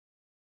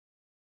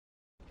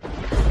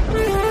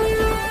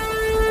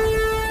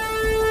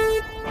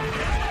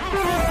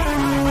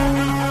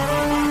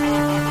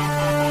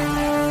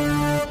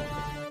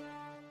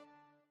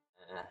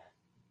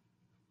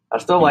I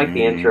still like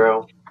the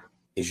intro.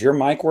 Is your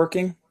mic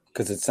working?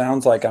 Because it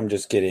sounds like I'm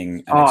just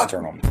getting an Oh,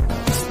 external.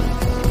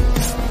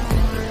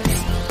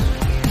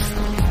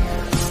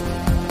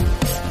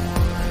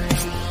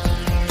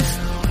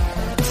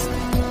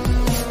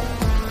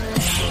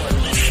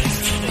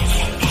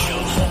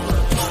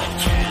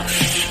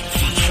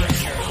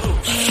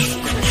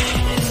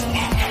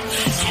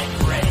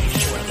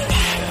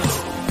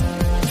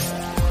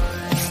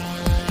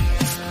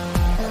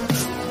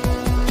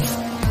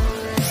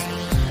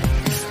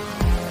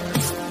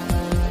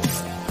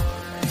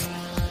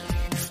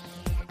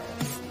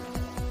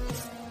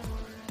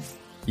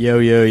 Yo,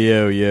 yo,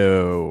 yo,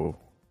 yo.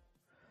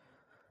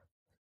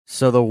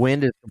 So the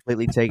wind is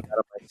completely taken out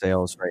of my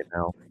sails right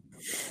now.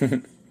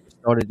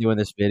 Started doing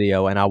this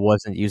video and I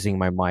wasn't using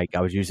my mic.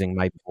 I was using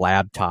my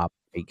laptop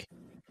mic.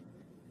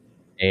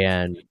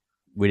 And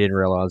we didn't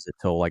realize it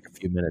till like a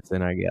few minutes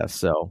in, I guess.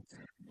 So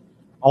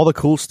all the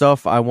cool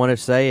stuff I want to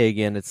say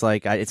again, it's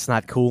like it's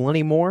not cool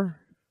anymore.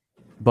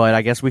 But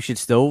I guess we should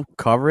still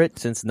cover it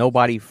since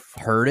nobody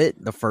heard it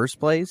in the first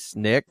place.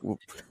 Nick,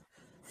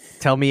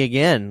 tell me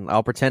again.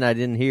 I'll pretend I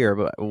didn't hear,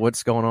 but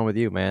what's going on with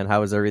you, man?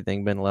 How has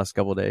everything been the last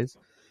couple of days?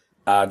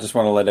 I just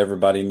want to let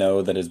everybody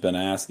know that has been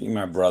asking.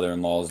 My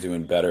brother-in-law is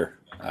doing better.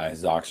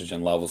 His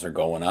oxygen levels are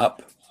going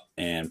up,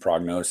 and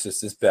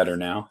prognosis is better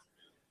now.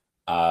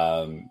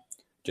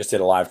 Just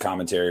did a live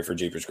commentary for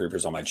Jeepers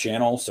Creepers on my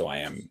channel, so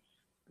I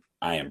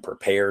am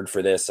prepared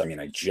for this. I mean,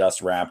 I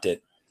just wrapped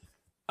it.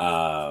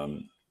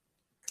 I'm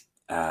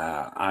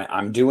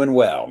doing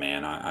well,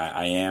 man.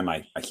 I am.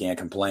 I can't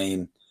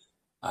complain.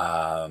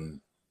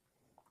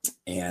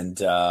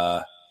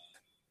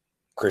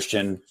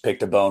 Christian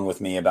picked a bone with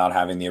me about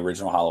having the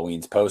original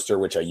Halloween's poster,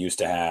 which I used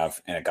to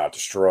have, and it got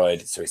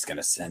destroyed. So he's going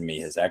to send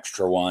me his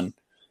extra one.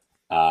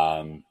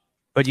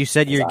 But you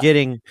said you're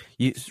getting.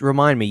 You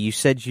remind me. You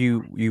said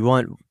you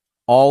want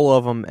all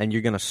of them, and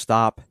you're going to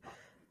stop.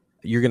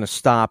 You're going to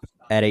stop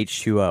at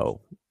H2O.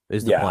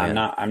 Is the plan?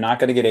 I'm not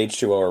going to get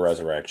H2O or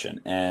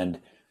Resurrection, and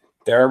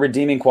there are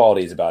redeeming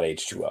qualities about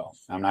H2O.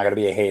 I'm not going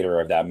to be a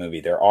hater of that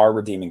movie. There are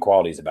redeeming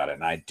qualities about it,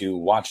 and I do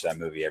watch that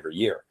movie every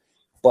year.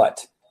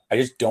 But I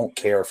just don't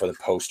care for the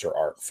poster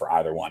art for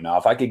either one. Now,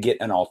 if I could get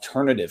an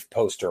alternative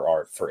poster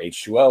art for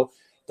H2O,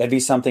 that'd be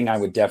something I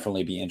would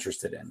definitely be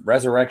interested in.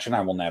 Resurrection,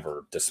 I will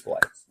never display.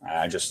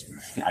 I just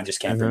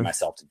can't bring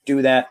myself to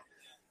do that.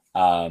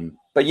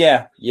 But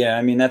yeah.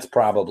 I mean, that's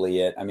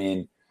probably it. I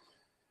mean,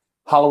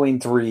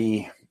 Halloween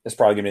 3 is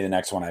probably gonna be the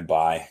next one I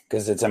buy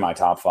because it's in my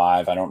top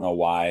 5. I don't know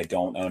why I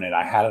don't own it.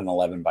 I had an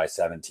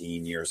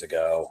 11x17 years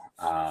ago.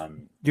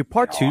 Dude,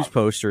 Part 2's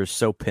poster is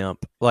so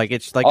pimp. Like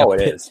it's like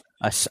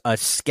a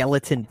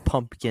skeleton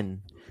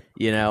pumpkin.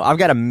 You know, I've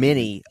got a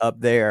mini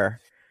up there,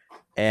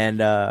 and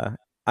I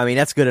mean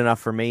that's good enough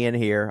for me in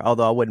here.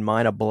 Although I wouldn't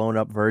mind a blown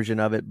up version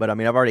of it. But I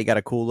mean, I've already got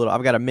a cool little.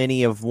 I've got a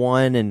mini of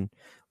 1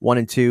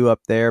 and 2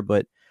 up there.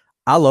 But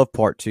I love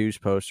Part 2's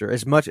poster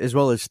as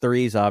well as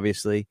 3's,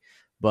 obviously.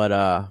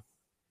 But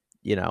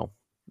you know,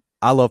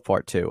 I love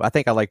Part 2. I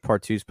think I like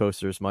Part 2's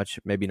poster as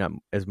much, maybe not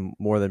as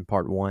more than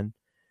Part 1.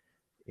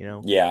 You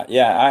know? Yeah,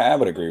 I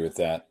would agree with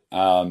that.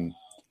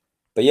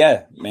 But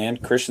yeah, man,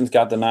 Christian's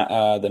got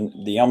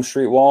the Elm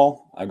Street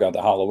wall. I've got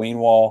the Halloween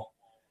wall.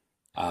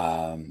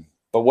 But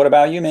what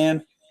about you,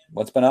 man?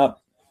 What's been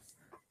up?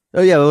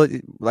 Oh yeah, well,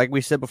 like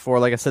we said before,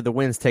 like I said, the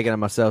wind's taking on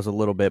myself a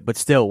little bit, but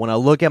still, when I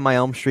look at my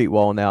Elm Street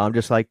wall now, I'm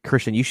just like,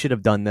 Christian, you should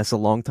have done this a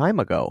long time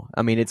ago.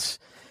 I mean,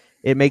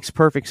 it makes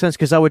perfect sense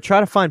because I would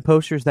try to find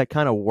posters that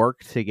kind of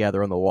worked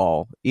together on the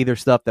wall, either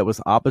stuff that was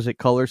opposite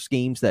color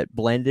schemes that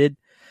blended,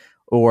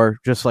 or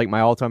just like my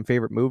all-time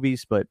favorite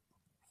movies. But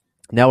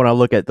now when I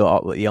look at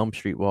the Elm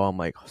Street wall, I'm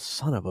like, oh,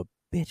 son of a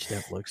bitch,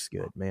 that looks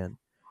good, man.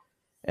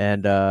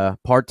 And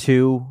Part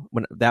 2,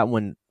 when that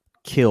one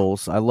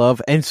kills, I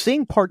love, and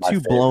seeing Part 2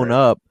 blown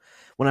up.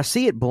 When I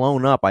see it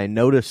blown up, I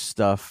notice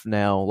stuff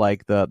now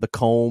like the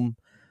comb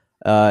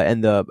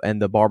and the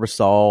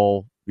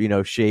Barbasol,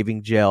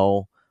 shaving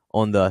gel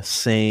on the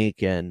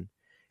sink, and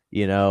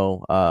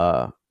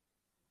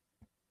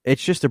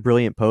it's just a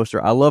brilliant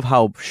poster. I love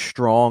how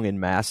strong and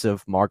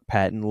massive Mark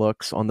Patton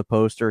looks on the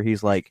poster.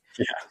 He's like,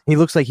 he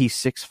looks like he's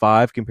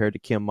 6'5" compared to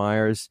Kim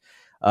Myers.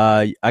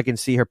 I can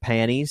see her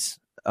panties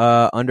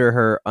under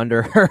her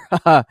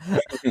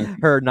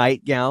her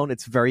nightgown.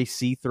 It's very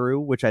see-through,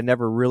 which I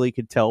never really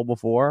could tell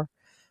before.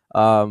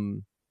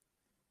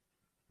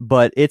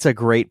 But it's a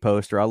great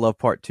poster. I love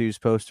Part 2's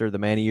poster. The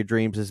Man of Your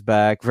Dreams is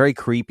back. Very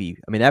creepy.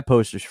 I mean, that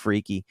poster's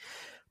freaky.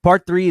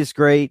 Part 3 is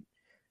great,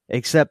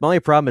 except my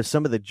only problem is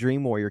some of the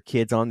Dream Warrior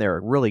kids on there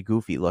are really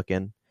goofy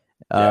looking.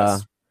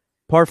 Yes.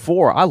 Part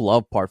 4, I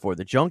love Part 4.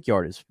 The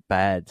Junkyard is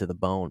bad to the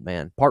bone,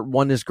 man. Part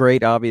 1 is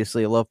great,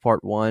 obviously. I love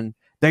Part 1.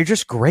 They're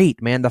just great,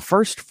 man. The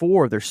first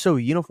 4, they're so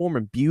uniform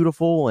and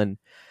beautiful, and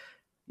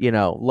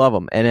love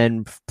them. And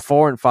then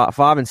 4 and 5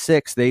 and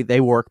 6,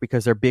 they work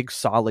because they're big,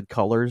 solid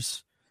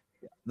colors.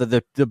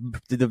 The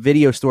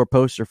video store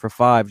poster for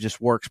 5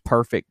 just works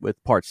perfect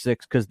with Part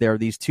 6 because there are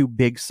these 2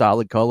 big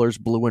solid colors,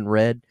 blue and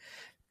red.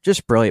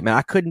 Just brilliant, man.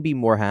 I couldn't be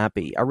more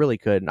happy. I really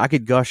couldn't. I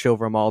could gush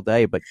over them all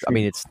day, but I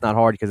mean, it's not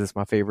hard because it's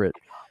my favorite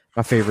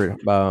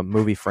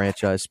movie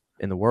franchise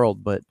in the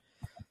world. But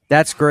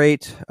that's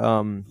great.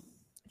 Trying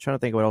to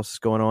think of what else is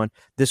going on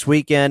this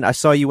weekend. I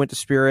saw you went to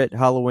Spirit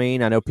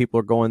Halloween. I know people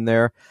are going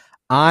there.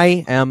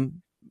 I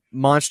am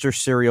monster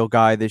cereal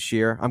guy this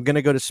year. I'm going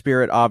to go to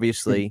Spirit,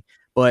 obviously,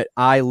 but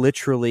I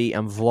literally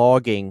am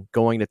vlogging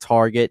going to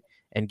Target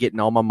and getting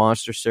all my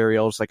monster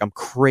cereals. Like, I'm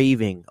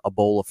craving a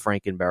bowl of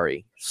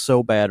Frankenberry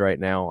so bad right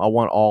now. I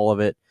want all of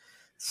it.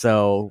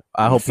 So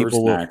I hope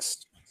people will.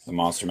 The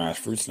Monster Mash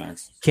fruit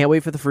snacks. Can't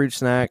wait for the fruit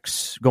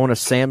snacks. Going to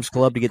Sam's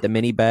Club to get the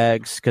mini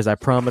bags because I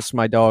promised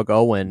my dog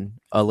Owen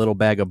a little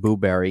bag of Boo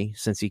Berry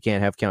since he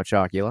can't have Count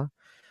Chocula.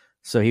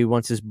 So he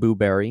wants his Boo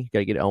Berry. Got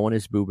to get Owen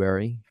his Boo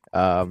Berry.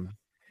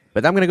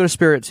 But I'm going to go to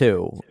Spirit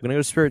too.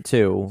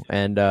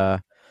 And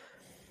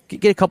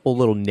get a couple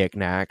little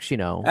knickknacks,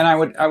 And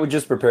I would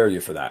just prepare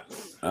you for that.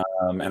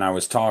 And I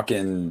was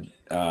talking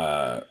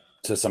to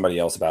somebody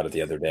else about it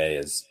the other day.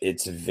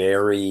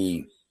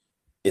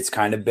 It's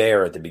kind of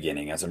bare at the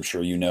beginning, as I'm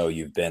sure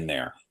you've been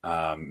there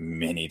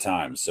many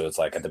times. So it's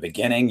like at the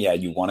beginning, yeah,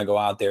 you want to go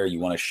out there, you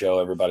want to show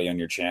everybody on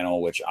your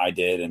channel, which I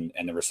did,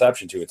 and the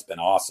reception to it's been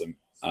awesome.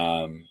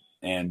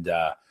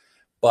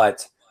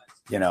 But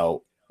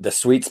the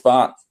sweet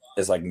spot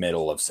is like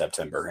middle of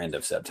September, end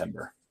of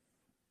September.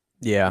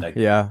 Yeah,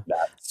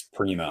 that's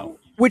primo.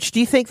 Which do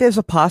you think there's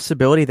a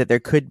possibility that there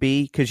could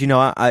be? Because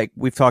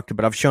we've talked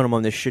about, I've shown them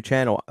on this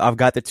channel. I've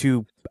got the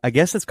two. I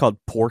guess it's called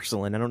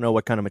porcelain. I don't know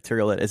what kind of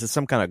material it is. It's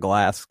some kind of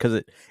glass because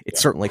it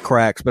certainly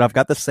cracks. But I've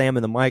got the Sam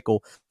and the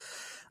Michael.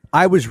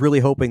 I was really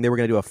hoping they were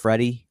going to do a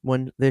Freddy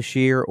one this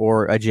year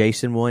or a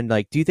Jason one.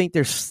 Like, do you think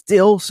there's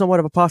still somewhat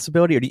of a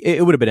possibility, or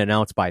it would have been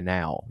announced by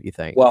now? You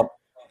think? Well,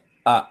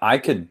 I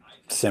could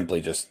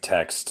simply just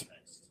text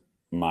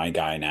my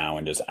guy now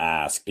and just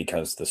ask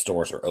because the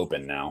stores are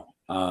open now.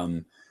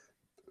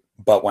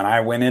 But when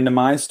I went into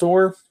my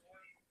store,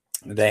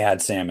 they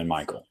had Sam and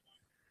Michael.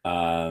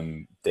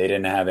 They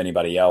didn't have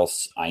anybody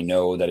else. I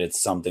know that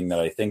it's something that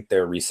I think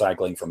they're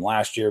recycling from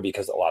last year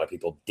because a lot of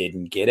people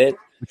didn't get it.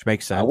 Which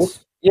makes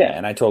sense.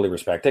 And I totally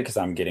respect it because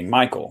I'm getting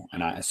Michael,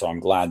 so I'm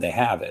glad they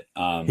have it.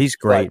 He's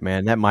great,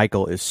 man. That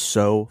Michael is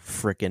so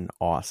freaking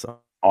awesome.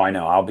 Oh, I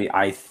know.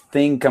 I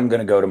think I'm going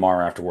to go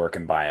tomorrow after work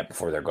and buy it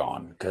before they're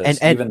gone.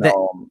 Because even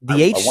though the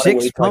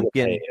H6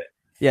 pumpkin,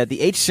 the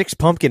H6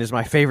 pumpkin is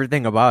my favorite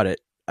thing about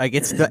it. Like,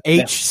 it's the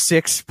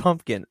H6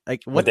 pumpkin.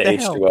 Like, what the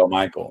hell? H2O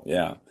Michael,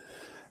 yeah.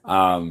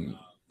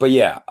 But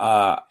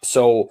yeah,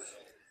 so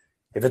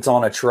if it's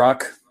on a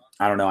truck,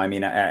 I don't know. I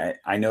mean,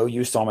 I know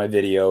you saw my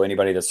video.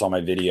 Anybody that saw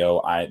my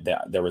video,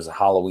 there was a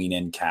Halloween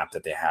end cap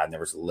that they had, and there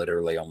was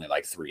literally only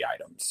like 3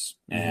 items.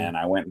 Mm-hmm. And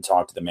I went and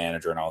talked to the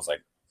manager, and I was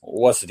like,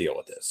 what's the deal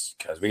with this?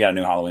 Because we got a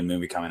new Halloween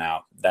movie coming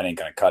out. That ain't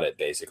going to cut it,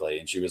 basically.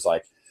 And she was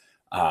like,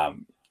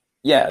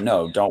 yeah,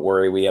 no, don't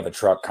worry. We have a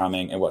truck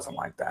coming. It wasn't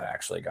like that,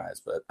 actually,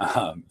 guys. But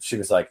she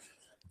was like,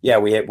 yeah,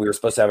 we were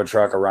supposed to have a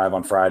truck arrive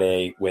on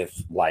Friday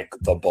with like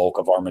the bulk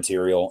of our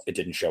material. It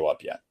didn't show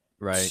up yet.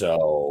 Right.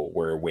 So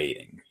we're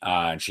waiting.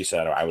 And she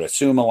said, I would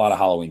assume a lot of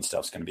Halloween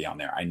stuff's going to be on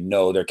there. I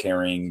know they're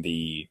carrying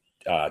the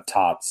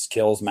Tots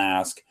Kills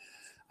mask.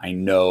 I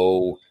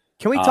know.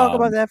 Can we talk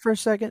about that for a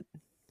second?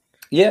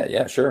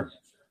 Yeah, sure.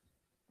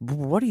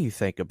 What do you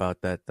think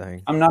about that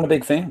thing? I'm not a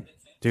big fan.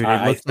 Dude,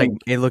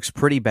 it looks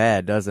pretty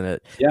bad, doesn't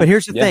it? Yeah, but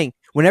here's the thing.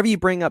 Whenever you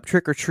bring up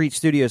Trick or Treat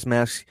Studios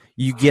masks,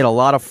 you get a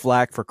lot of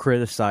flack for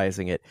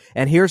criticizing it.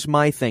 And here's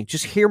my thing.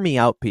 Just hear me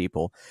out,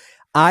 people.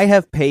 I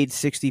have paid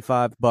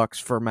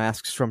 $65 for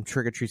masks from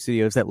Trick or Treat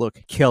Studios that look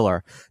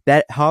killer.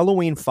 That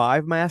Halloween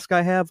 5 mask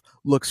I have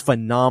looks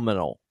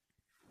phenomenal.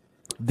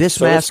 This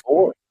mask,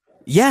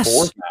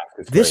 yes,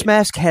 this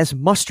mask has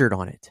mustard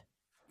on it.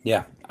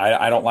 Yeah,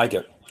 I don't like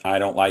it. I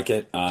don't like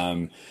it.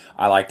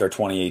 I like their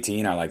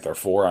 2018. I like their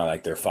 4. I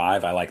like their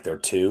 5. I like their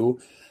 2.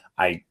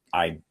 I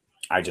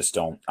just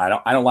don't. I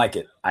don't like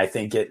it. I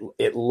think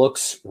it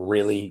looks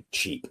really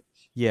cheap.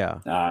 Yeah.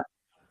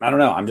 I don't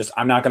know.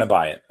 I'm not going to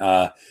buy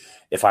it.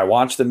 If I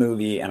watch the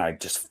movie and I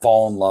just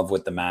fall in love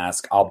with the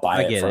mask, I'll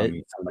buy it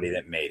from somebody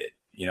that made it.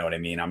 You know what I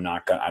mean?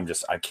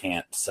 I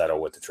can't settle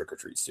with the Trick or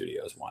Treat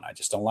Studios one. I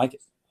just don't like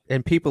it.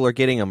 And people are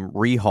getting them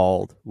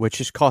rehauled, which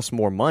just costs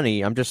more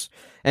money.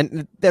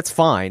 And that's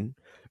fine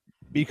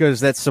because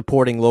that's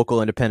supporting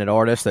local independent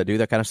artists that do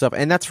that kind of stuff.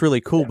 And that's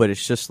really cool. Yeah. But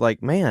it's just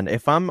like, man,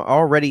 if I'm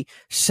already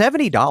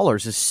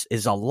 $70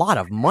 is a lot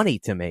of money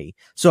to me.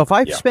 So if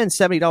I spend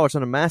 $70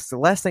 on a mask, the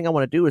last thing I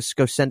want to do is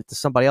go send it to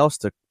somebody else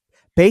to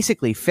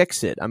basically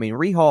fix it. I mean,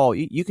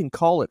 rehaul, you can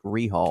call it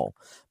rehaul,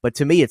 but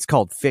to me, it's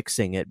called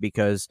fixing it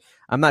because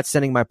I'm not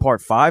sending my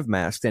Part 5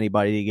 mask to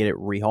anybody to get it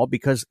rehauled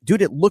because,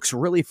 dude, it looks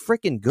really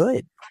freaking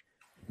good.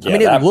 Yeah, I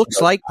mean, it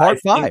looks like Part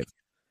 5.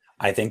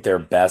 I think their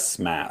best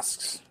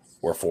masks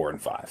were 4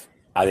 and 5.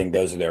 I think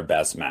those are their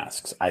best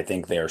masks. I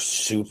think they're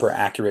super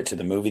accurate to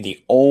the movie.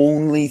 The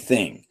only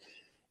thing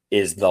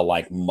is the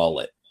like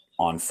mullet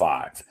on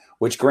 5,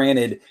 which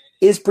granted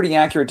is pretty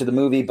accurate to the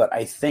movie, but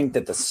I think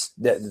that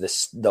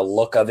the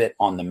look of it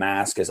on the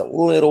mask is a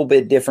little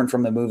bit different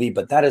from the movie,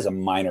 but that is a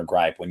minor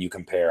gripe when you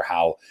compare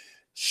how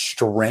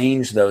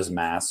strange those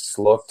masks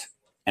looked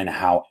and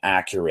how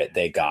accurate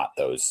they got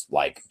those,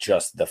 like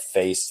just the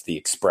face, the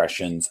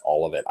expressions,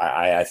 all of it.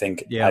 I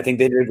think they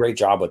did a great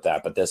job with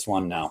that, but this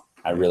one, no,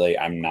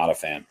 I'm not a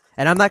fan.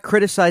 And I'm not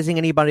criticizing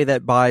anybody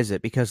that buys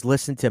it, because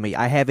listen to me,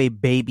 I have a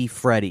baby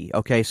Freddy.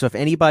 Okay, so if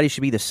anybody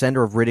should be the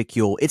center of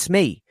ridicule, it's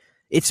me.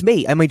 It's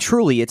me. I mean,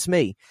 truly, it's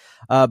me.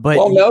 But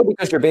no,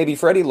 because your baby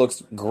Freddy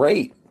looks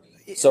great.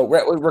 So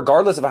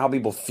regardless of how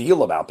people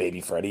feel about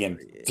Baby Freddy and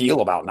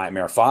feel about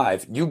Nightmare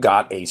 5, you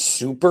got a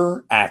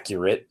super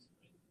accurate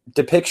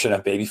depiction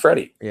of Baby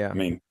Freddy. Yeah. I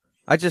mean,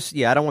 I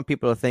don't want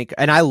people to think,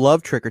 and I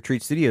love Trick or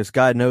Treat Studios.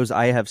 God knows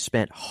I have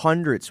spent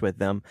hundreds with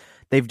them.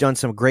 They've done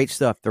some great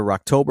stuff. The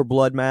Rocktober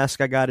Blood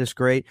mask I got is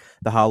great.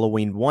 The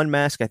Halloween 1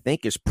 mask I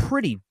think is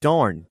pretty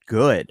darn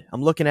good.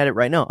 I'm looking at it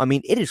right now. I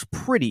mean, it is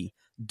pretty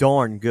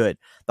darn good.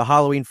 The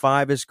Halloween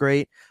 5 is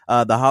great.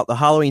 The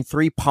Halloween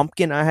 3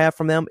 pumpkin I have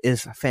from them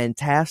is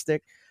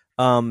fantastic.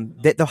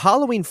 The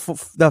Halloween,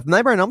 the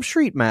Nightmare on Elm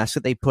Street mask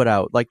that they put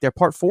out, like their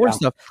part 4 and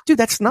stuff, dude,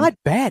 that's not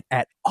bad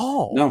at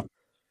all.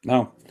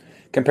 No.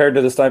 Compared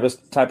to this type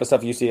of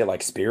stuff you see at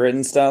like Spirit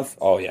and stuff,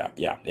 oh yeah,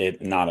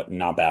 it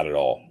not bad at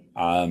all.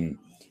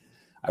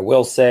 I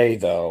will say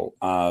though,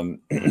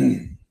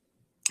 when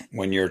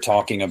you're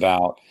talking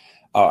about,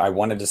 I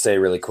wanted to say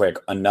really quick,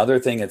 another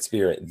thing at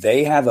Spirit,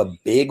 they have a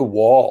big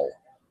wall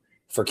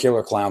for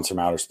Killer Clowns from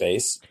Outer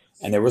Space,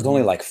 and there was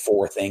only like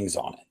 4 things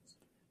on it.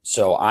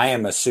 So I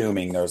am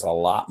assuming there's a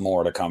lot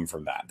more to come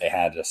from that. They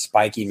had a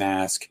spiky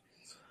mask,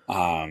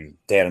 they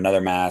had another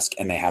mask,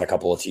 and they had a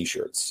couple of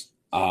T-shirts.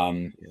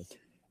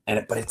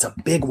 But it's a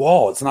big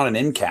wall. It's not an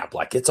end cap.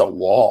 Like, it's a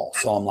wall.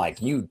 So I'm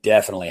like, you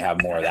definitely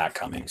have more of that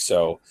coming.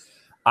 So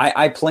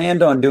I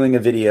planned on doing a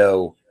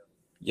video,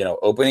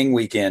 opening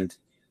weekend,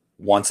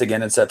 once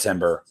again in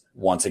September,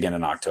 once again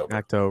in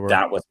October.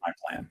 That was my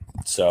plan.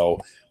 So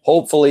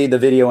hopefully the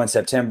video in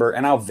September,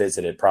 and I'll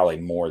visit it probably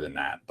more than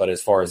that. But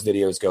as far as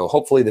videos go,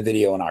 hopefully the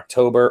video in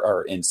October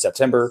or in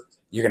September,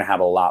 you're going to have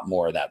a lot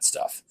more of that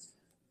stuff.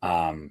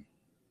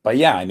 But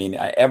yeah, I mean,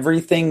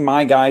 everything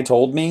my guy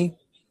told me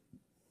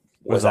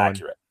was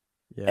accurate.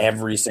 Yeah.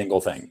 Every single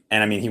thing.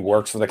 And I mean, he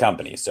works for the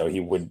company, so he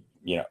would,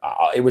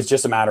 it was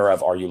just a matter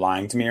of, are you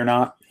lying to me or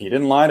not? He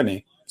didn't lie to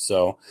me.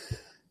 So,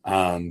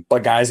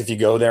 but guys, if you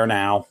go there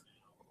now,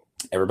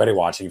 everybody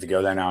watching, if you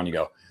go there now and you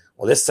go,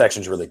 well, this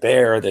section's really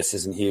bare, this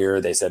isn't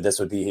here, they said this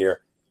would be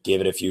here,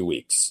 give it a few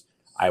weeks.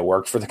 I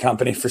worked for the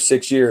company for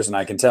 6 years, and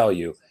I can tell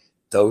you,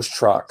 those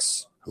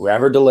trucks,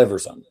 whoever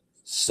delivers them,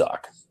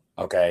 suck.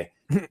 Okay?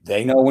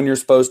 They know when you're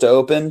supposed to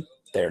open,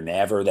 they're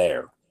never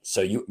there.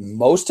 So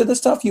most of the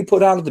stuff you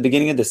put out at the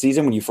beginning of the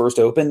season when you first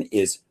open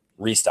is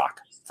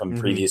restock from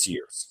previous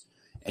years,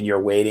 and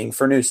you're waiting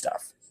for new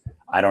stuff.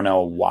 I don't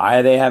know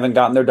why they haven't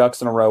gotten their ducks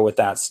in a row with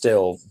that,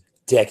 still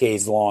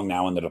decades long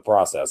now into the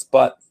process,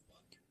 but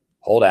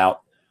hold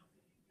out.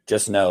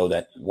 Just know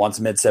that once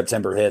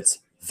mid-September hits,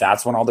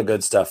 that's when all the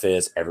good stuff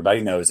is.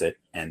 Everybody knows it,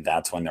 and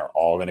that's when they're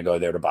all going to go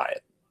there to buy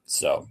it.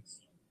 So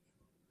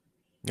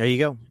there you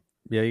go.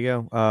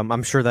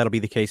 I'm sure that'll be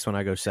the case when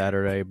I go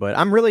Saturday, but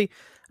I'm really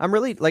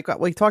like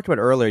we talked about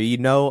earlier.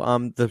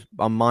 I'm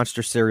a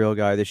monster cereal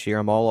guy this year.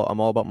 I'm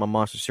all about my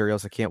monster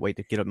cereals. I can't wait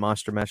to get a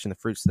Monster Mash and the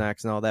fruit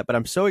snacks and all that. But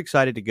I'm so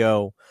excited to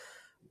go.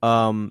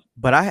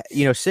 But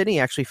Sydney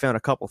actually found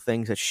a couple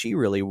things that she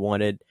really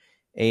wanted,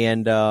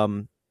 and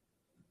I'm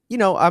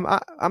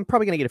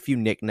probably gonna get a few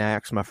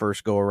knickknacks my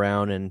first go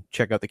around and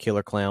check out the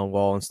Killer Clown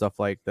wall and stuff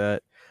like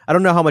that. I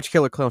don't know how much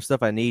Killer Clown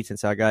stuff I need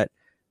since I got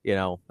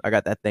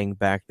that thing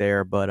back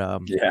there, but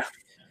yeah.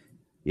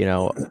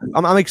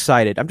 I'm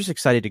excited. I'm just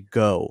excited to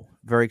go.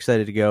 Very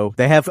excited to go.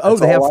 They have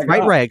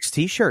Fright Rags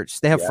T-shirts.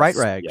 They have Fright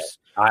Rags. Yes.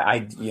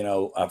 I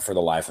for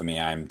the life of me,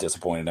 I'm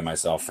disappointed in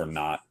myself for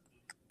not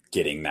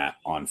getting that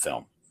on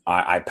film.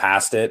 I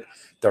passed it.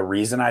 The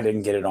reason I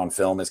didn't get it on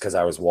film is because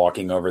I was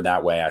walking over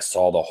that way. I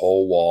saw the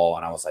whole wall,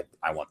 and I was like,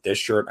 I want this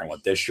shirt.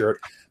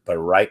 But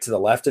right to the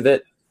left of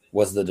it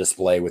was the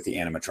display with the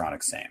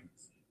animatronic Sam.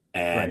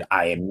 And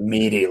I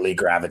immediately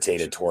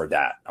gravitated toward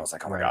that. I was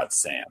like, oh my God,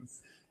 Sam.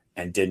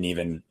 And didn't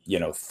even,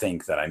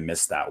 think that I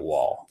missed that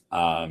wall.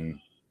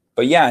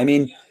 But yeah, I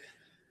mean,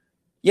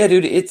 yeah,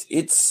 dude,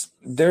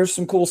 there's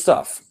some cool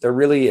stuff. There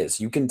really is.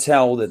 You can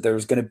tell that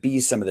there's going to be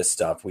some of this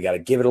stuff. We got to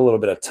give it a little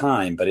bit of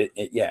time, but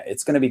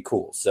it's going to be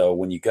cool. So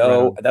when you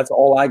go, that's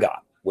all I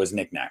got was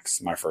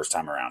knickknacks my first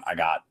time around. I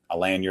got a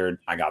lanyard.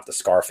 I got the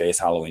Scarface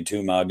Halloween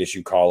 2 mug, as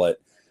you call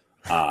it.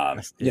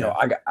 I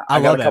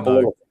got a couple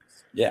little things.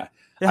 Yeah.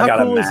 I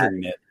got a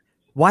magnet.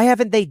 Why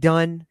haven't they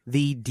done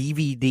the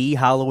DVD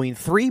Halloween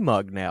 3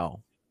 mug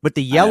now? With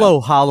the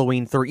yellow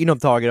Halloween 3, you know what I'm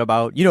talking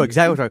about. You know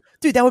exactly what I'm talking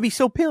about. Dude, that would be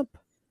so pimp.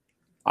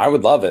 I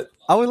would love it.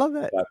 I would love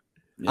that. But,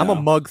 I'm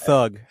a mug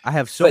thug. I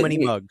have so many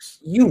mugs.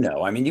 You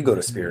go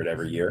to Spirit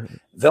every year.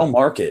 They'll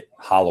market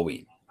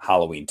Halloween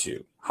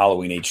 2,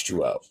 Halloween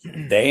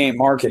H2O. They ain't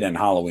marketing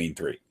Halloween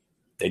 3.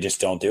 They just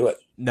don't do it.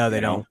 No, they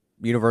don't.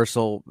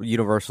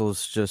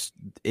 Universal's just,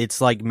 it's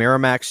like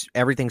Miramax.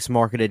 Everything's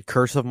marketed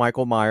Curse of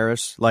Michael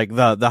Myers, like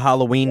the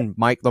Halloween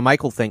the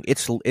Michael thing.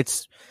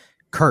 It's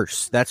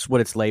Curse. That's what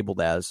it's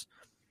labeled as.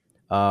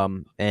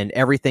 And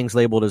everything's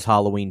labeled as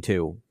Halloween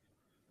too.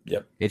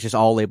 Yep. It's just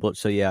all labeled.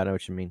 So yeah, I know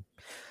what you mean.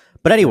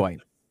 But anyway,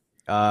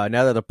 now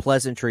that the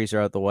pleasantries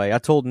are out the way, I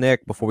told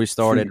Nick before we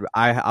started,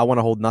 I want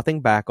to hold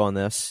nothing back on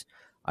this.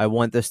 I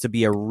want this to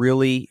be a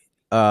really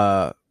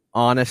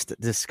honest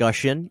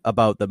discussion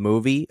about the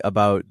movie,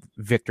 about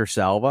Victor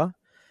Salva.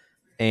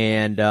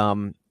 And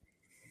I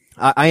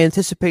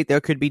anticipate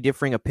there could be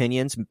differing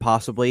opinions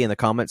possibly in the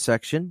comment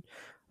section.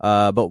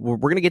 But we're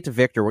going to get to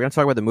Victor. We're going to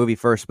talk about the movie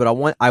first, but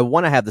I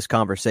want to have this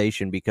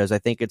conversation because I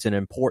think it's an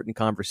important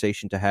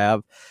conversation to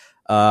have.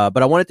 But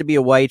I want it to be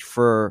a way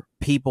for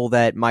people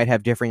that might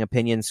have differing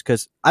opinions,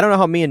 because I don't know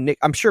how me and Nick,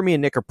 I'm sure me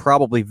and Nick are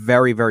probably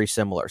very, very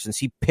similar since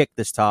he picked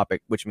this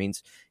topic, which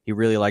means he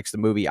really likes the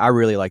movie. I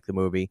really like the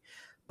movie,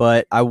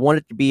 but I want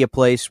it to be a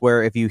place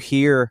where if you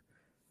hear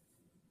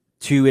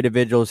two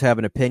individuals have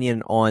an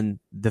opinion on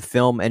the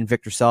film and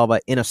Victor Salva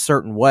in a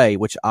certain way,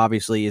 which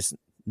obviously is,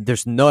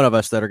 there's none of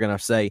us that are going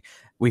to say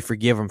we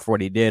forgive him for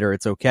what he did or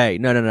it's okay.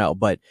 No.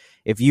 But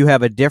if you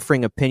have a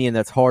differing opinion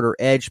that's harder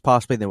edged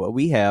possibly than what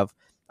we have,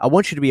 I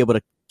want you to be able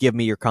to give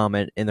me your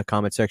comment in the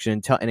comment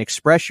section and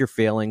express your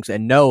feelings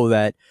and know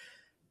that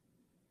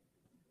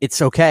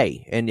it's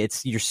okay and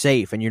you're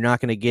safe and you're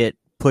not going to get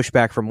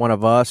pushback from one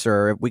of us,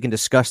 or we can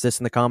discuss this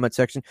in the comment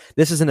section.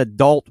 This is an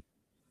adult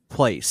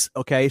place,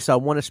 okay? So I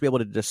want us to be able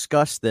to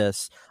discuss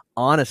this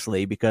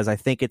honestly, because I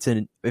think it's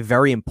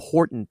very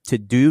important to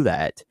do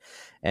that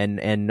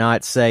and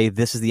not say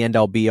this is the end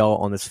all be all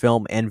on this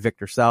film and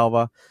Victor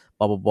Salva,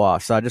 blah, blah, blah.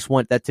 So I just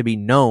want that to be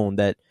known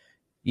that,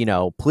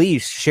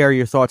 please share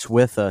your thoughts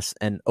with us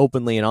and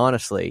openly and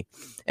honestly.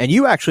 And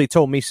you actually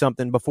told me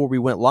something before we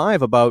went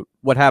live about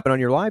what happened on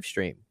your live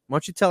stream. Why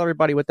don't you tell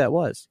everybody what that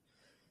was?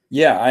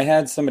 Yeah, I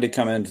had somebody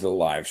come into the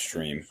live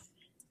stream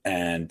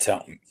and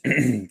tell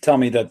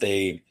me that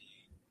they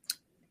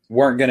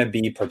weren't going to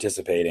be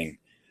participating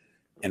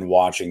in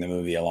watching the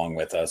movie along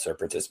with us or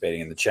participating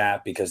in the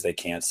chat because they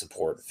can't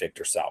support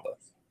Victor Salva.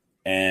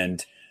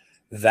 And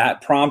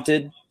that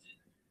prompted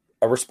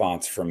a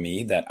response from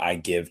me that I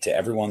give to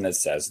everyone that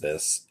says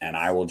this, and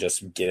I will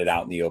just get it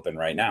out in the open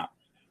right now.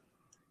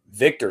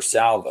 Victor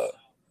Salva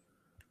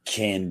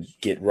can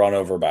get run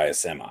over by a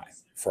semi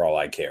for all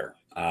I care.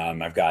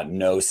 I've got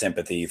no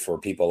sympathy for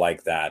people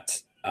like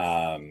that.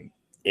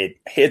 It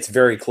hits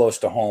very close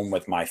to home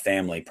with my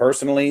family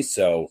personally,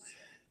 so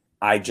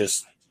I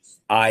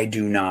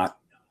do not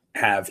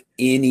have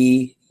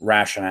any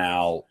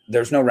rationale.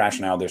 There's no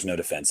rationale. There's no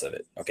defense of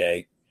it.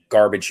 Okay.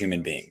 Garbage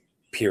human being,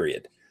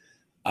 period.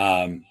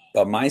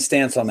 But my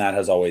stance on that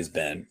has always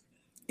been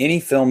any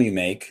film you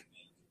make,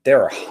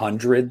 there are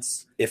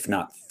hundreds, if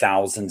not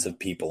thousands of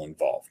people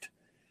involved,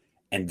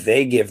 and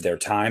they give their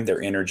time,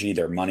 their energy,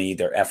 their money,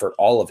 their effort,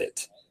 all of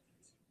it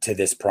to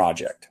this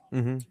project.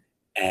 Mm-hmm.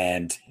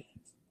 And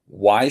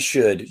why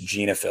should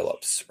Gina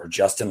Phillips or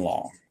Justin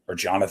Long or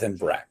Jonathan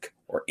Breck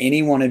or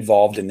anyone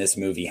involved in this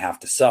movie have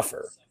to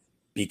suffer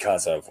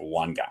because of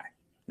one guy?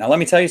 Now, let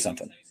me tell you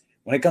something.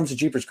 When it comes to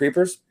Jeepers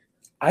Creepers,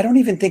 I don't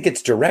even think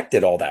it's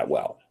directed all that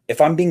well.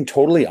 If I'm being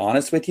totally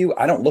honest with you,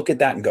 I don't look at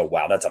that and go,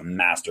 wow, that's a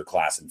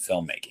masterclass in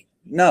filmmaking.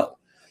 No.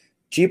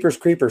 Jeepers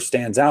Creepers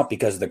stands out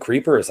because the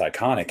creeper is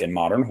iconic in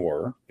modern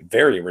horror,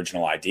 very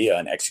original idea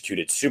and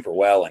executed super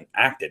well and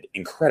acted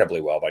incredibly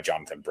well by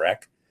Jonathan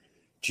Breck.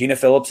 Gina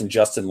Phillips and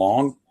Justin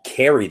Long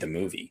carry the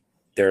movie.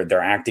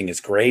 Their acting is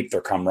great.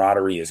 Their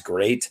camaraderie is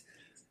great.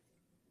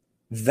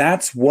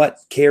 That's what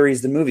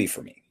carries the movie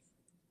for me.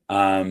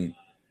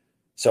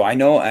 So I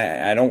know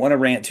I don't want to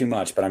rant too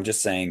much, but I'm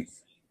just saying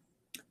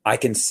I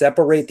can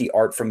separate the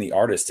art from the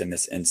artist in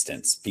this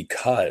instance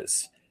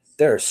because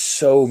there are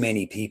so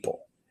many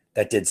people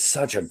that did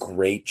such a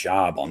great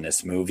job on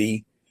this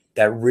movie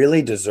that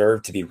really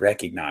deserve to be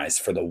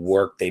recognized for the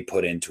work they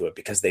put into it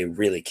because they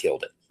really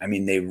killed it. I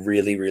mean, they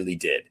really, really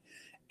did.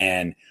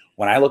 And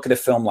when I look at a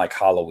film like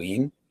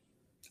Halloween,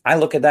 I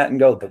look at that and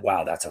go, but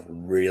wow, that's a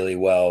really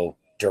well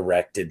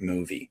directed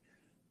movie.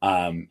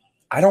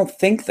 I don't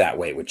think that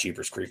way with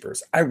Jeepers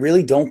Creepers. I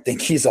really don't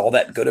think he's all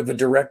that good of a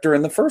director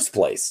in the first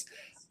place.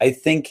 I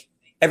think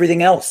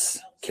everything else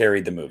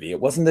carried the movie. It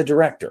wasn't the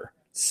director.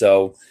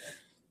 So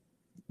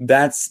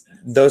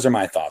those are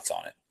my thoughts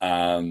on it.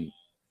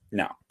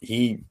 No,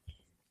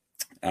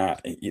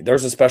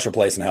 there's a special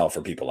place in hell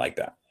for people like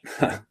that.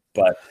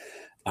 But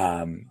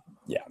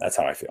yeah, that's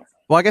how I feel.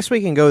 Well, I guess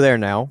we can go there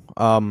now.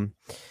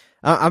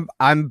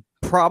 I'm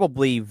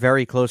probably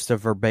very close to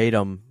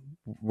verbatim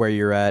where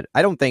you're at.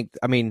 I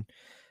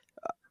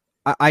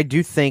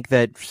do think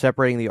that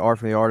separating the art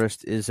from the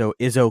artist is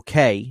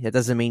okay. That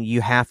doesn't mean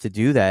you have to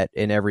do that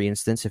in every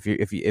instance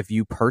if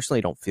you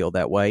personally don't feel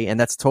that way, and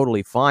that's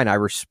totally fine. I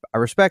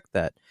respect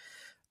that.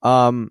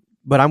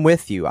 But I'm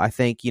with you. I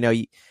think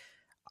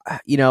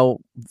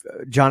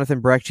Jonathan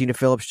Breck, Gina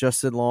Phillips,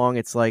 Justin Long.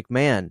 It's like,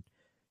 man,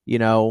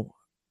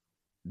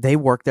 they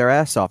work their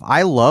ass off.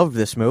 I love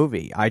this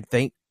movie. I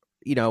think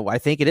I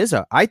think it is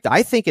I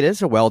think it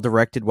is a well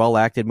directed, well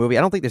acted movie.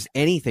 I don't think there's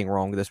anything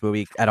wrong with this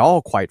movie at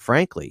all, quite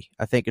frankly.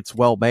 I think it's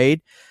well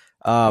made.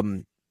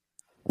 But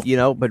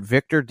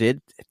Victor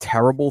did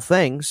terrible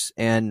things,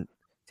 and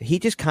he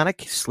just kind of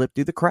slipped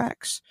through the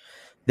cracks.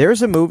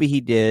 There's a movie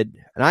he did,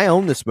 and I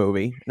own this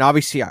movie, and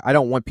obviously I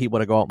don't want people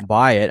to go out and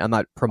buy it. I'm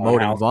not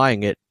promoting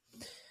buying it.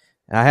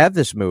 I have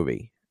this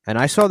movie, and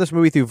I saw this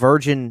movie through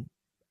Virgin.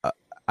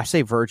 I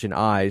say Virgin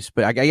Eyes,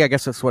 but I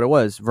guess that's what it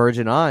was,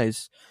 Virgin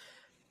Eyes.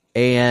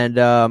 And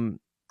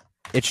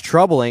it's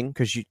troubling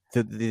because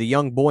the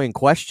young boy in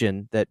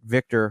question that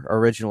Victor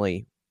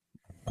originally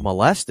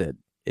molested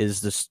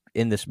is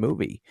in this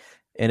movie,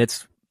 and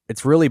it's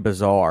really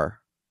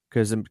bizarre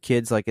because the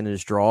kid's like in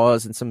his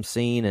drawers in some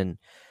scene, and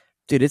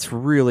dude, it's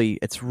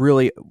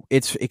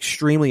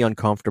extremely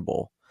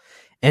uncomfortable.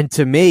 And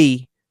to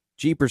me,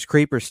 Jeepers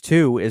Creepers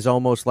 2 is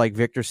almost like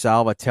Victor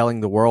Salva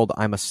telling the world,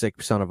 I'm a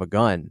sick son of a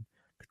gun.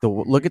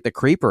 Look at the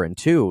creeper in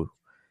 2.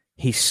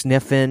 He's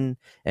sniffing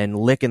and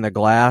licking the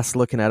glass,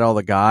 looking at all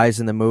the guys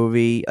in the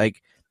movie.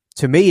 Like,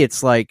 to me,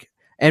 it's like,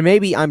 and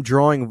maybe I'm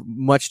drawing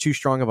much too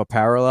strong of a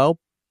parallel,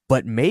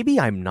 but maybe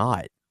I'm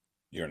not.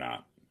 You're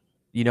not.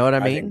 You know what I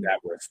mean? I think that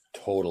was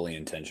totally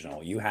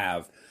intentional. You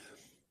have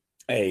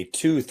a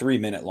 2-3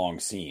 minute long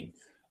scene.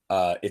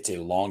 It's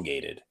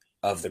elongated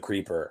of the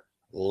creeper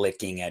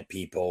licking at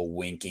people,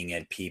 winking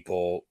at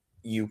people.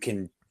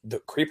 The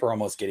creeper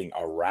almost getting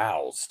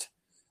aroused.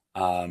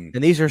 And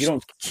these are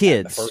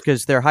kids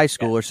because they're high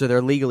schoolers, so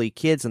they're legally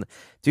kids. And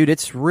dude,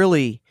 it's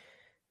really,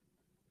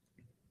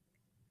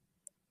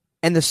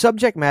 and the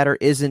subject matter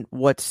isn't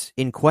what's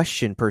in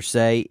question per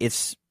se.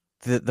 It's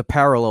the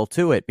parallel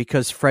to it,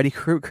 because Freddy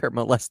Krueger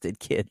molested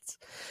kids,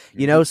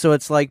 so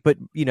it's like, but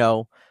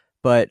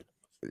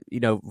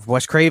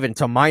Wes Craven,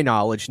 to my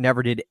knowledge,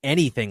 never did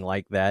anything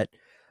like that.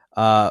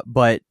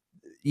 But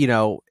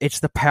it's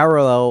the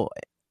parallel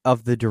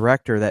of the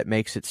director that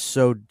makes it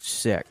so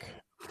sick.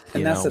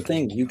 And that's the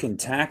thing. You can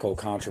tackle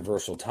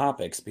controversial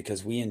topics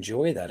because we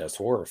enjoy that as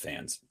horror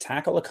fans.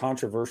 Tackle a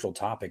controversial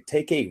topic,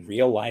 take a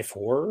real life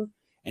horror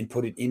and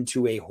put it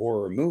into a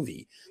horror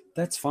movie.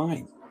 That's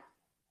fine.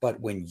 But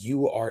when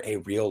you are a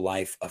real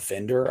life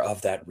offender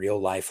of that real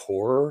life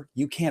horror,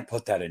 you can't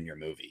put that in your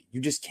movie. You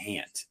just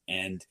can't.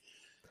 And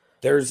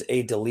there's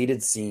a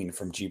deleted scene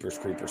from Jeepers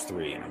Creepers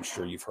 3, and I'm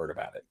sure you've heard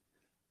about it.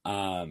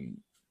 And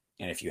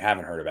if you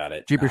haven't heard about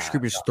it, Jeepers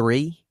Creepers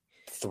 3?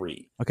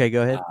 3. Okay,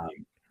 go ahead.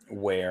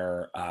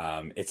 Where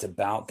it's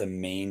about the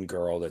main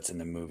girl that's in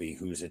the movie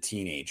who's a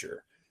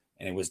teenager,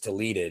 and it was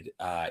deleted.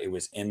 It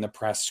was in the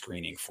press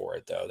screening for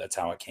it, though. That's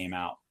how it came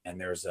out.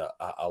 And there's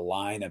a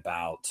line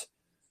about,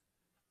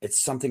 it's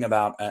something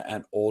about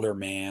an older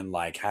man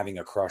like having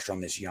a crush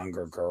on this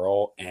younger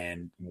girl,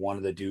 and one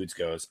of the dudes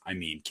goes, I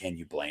mean, can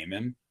you blame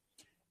him?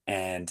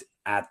 And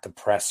at the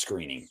press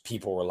screening,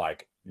 people were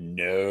like,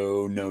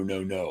 no, no,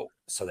 no, no.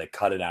 So they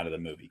cut it out of the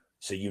movie.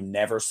 So you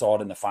never saw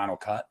it in the final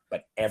cut,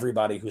 but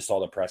everybody who saw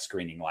the press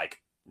screening like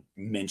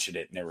mentioned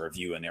it in their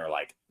review, and they were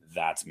like,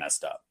 that's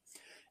messed up.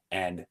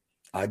 And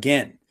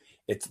again,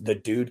 it's the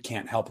dude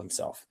can't help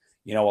himself.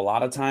 A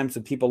lot of times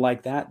with people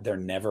like that, they're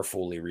never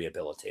fully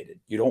rehabilitated.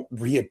 You don't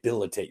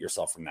rehabilitate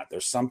yourself from that.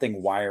 There's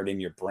something wired in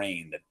your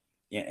brain that,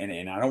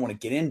 and I don't want to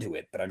get into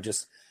it, but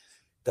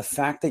the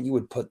fact that you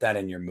would put that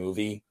in your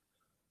movie,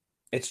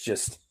 it's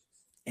just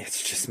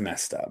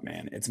messed up,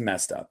 man. It's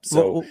messed up.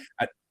 So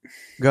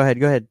Go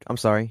ahead. I'm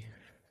sorry.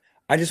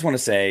 I just want to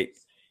say,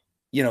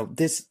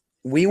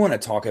 we want to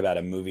talk about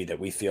a movie that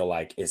we feel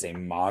like is a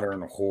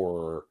modern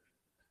horror,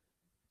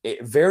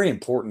 very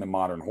important to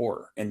modern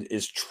horror, and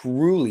is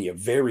truly a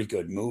very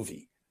good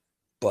movie.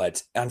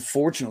 But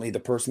unfortunately, the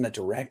person that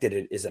directed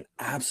it is an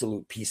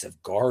absolute piece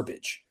of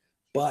garbage.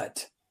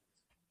 But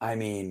I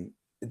mean,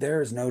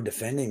 there is no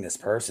defending this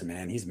person,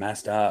 man. He's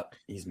messed up.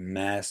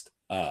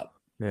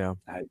 Yeah.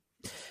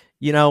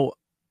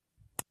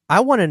 I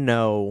want to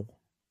know,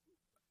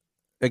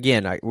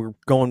 again, we're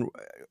going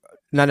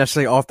not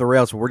necessarily off the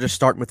rails, but we're just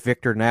starting with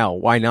Victor now.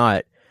 Why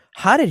not?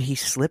 How did he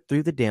slip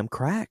through the damn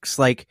cracks?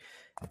 Like,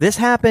 this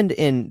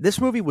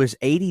movie was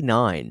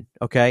 1989,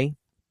 okay?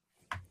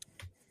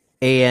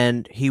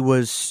 And he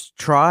was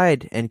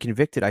tried and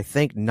convicted, I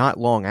think, not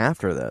long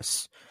after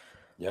this.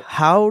 Yep.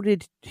 How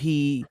did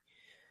he,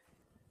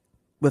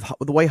 with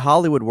the way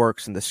Hollywood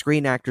works and the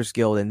Screen Actors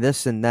Guild and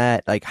this and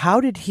that, like,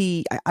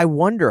 I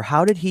wonder,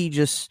 how did he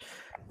just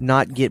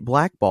not get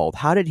blackballed?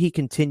 How did he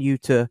continue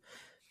to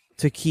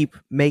keep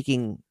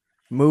making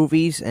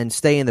movies and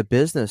stay in the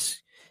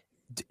business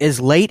as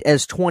late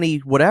as 20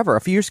 whatever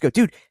a few years ago?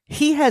 Dude,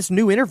 he has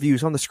new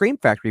interviews on the Scream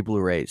Factory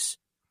Blu-rays,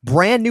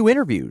 brand new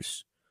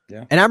interviews.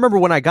 Yeah. And I remember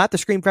when I got the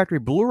Scream Factory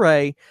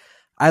Blu-ray,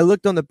 I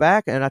looked on the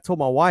back and I told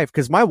my wife,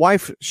 because my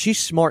wife, she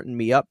smartened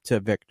me up to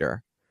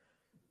Victor.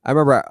 I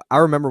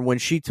remember when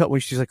she's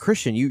like,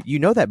 Christian, you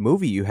know that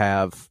movie you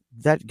have,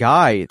 that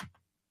guy,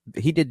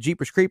 he did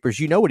Jeepers Creepers,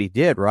 you know what he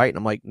did, right? And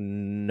I'm like,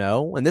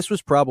 no. And this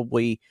was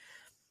probably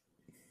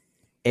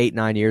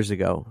 8-9 years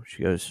ago.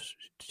 She goes,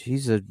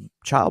 he's a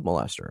child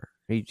molester,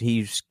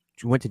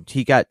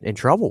 He got in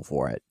trouble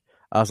for it.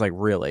 I was like,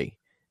 really?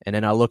 And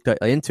then I looked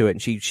into it,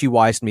 and she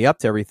wised me up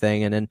to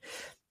everything. And then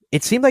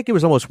it seemed like it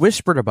was almost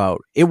whispered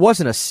about. It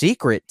wasn't a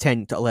secret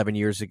 10 to 11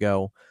 years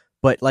ago,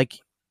 but like,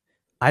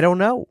 I don't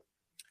know.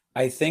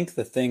 I think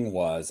the thing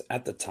was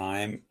at the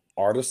time,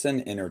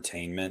 Artisan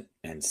Entertainment,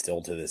 and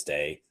still to this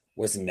day,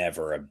 was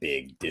never a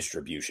big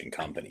distribution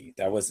company.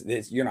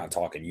 You're not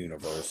talking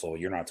Universal,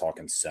 you're not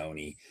talking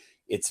Sony.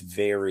 It's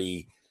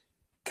very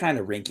kind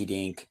of rinky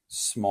dink,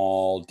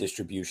 small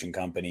distribution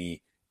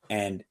company.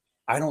 And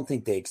I don't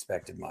think they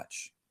expected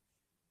much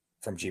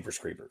from Jeepers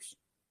Creepers.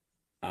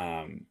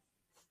 Um,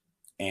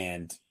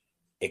 and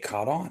it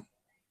caught on.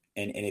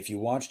 And if you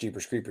watch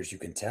Jeepers Creepers, you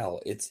can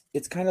tell it's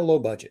kind of low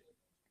budget.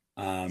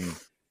 Um,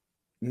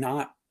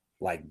 Not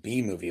like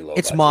B movie low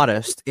It's budget, but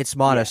modest. It's yeah,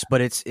 modest,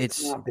 but it's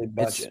not big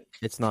budget.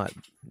 it's not.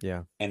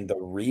 Yeah. And the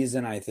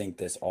reason I think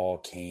this all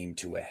came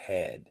to a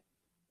head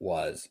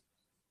was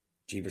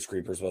Jeepers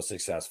Creepers was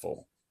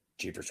successful.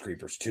 Jeepers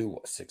Creepers 2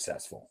 was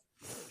successful.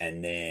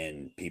 And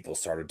then people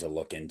started to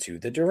look into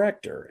the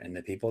director and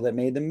the people that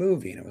made the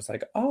movie. And it was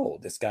like, oh,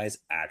 this guy's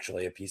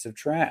actually a piece of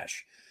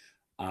trash.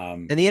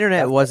 And the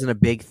internet That's wasn't a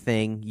big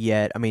thing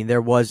yet. I mean,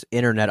 there was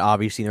internet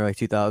obviously in the early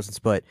 2000s,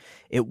 but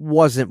it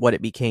wasn't what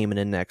it became in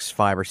the next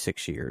 5 or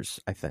 6 years,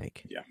 I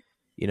think. yeah.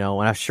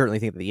 And I certainly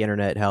think that the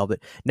internet helped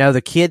it. Now,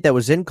 the kid that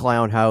was in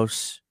Clown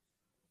House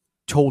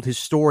told his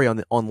story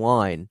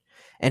online,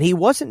 and he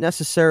wasn't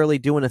necessarily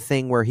doing a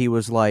thing where he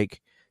was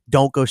like,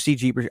 don't go see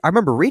Jeepers. I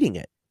remember reading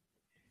it.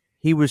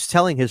 He was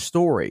telling his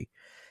story.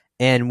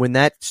 And when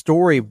that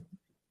story,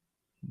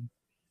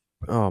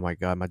 oh my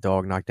God, my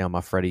dog knocked down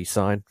my Freddy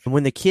sign.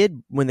 When the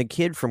kid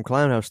from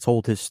Clown House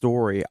told his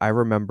story, I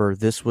remember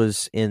this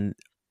was in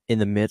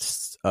the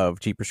midst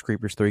of Jeepers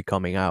Creepers 3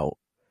 coming out.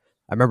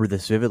 I remember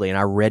this vividly, and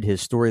I read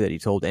his story that he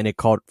told, and it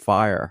caught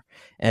fire.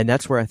 And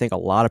that's where I think a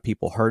lot of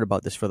people heard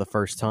about this for the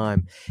first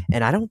time.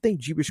 And I don't think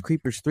Jeepers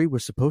Creepers 3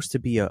 was supposed to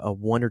be a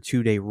 1 or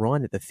 2 day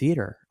run at the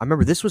theater. I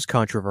remember this was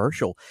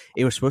controversial.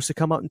 It was supposed to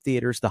come out in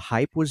theaters. The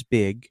hype was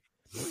big.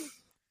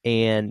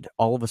 And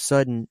all of a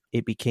sudden,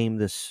 it became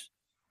this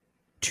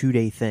 2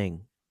 day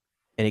thing.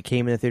 And it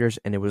came in the theaters,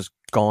 and it was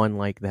gone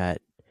like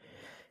that.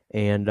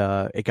 And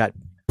it got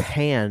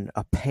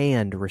a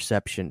panned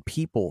reception.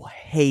 People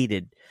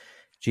hated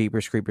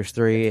Jeepers Creepers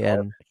 3,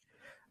 and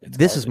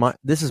this is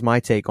my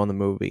take on the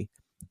movie.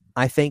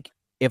 I think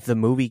if the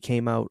movie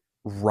came out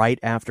right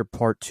after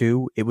part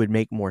 2, it would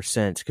make more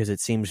sense because it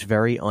seems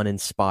very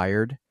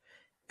uninspired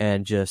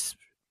and just,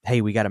 hey,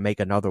 we got to make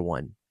another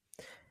one.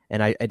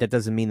 And that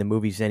doesn't mean the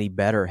movie's any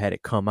better had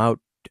it come out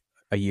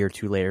a year or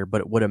two later, but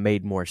it would have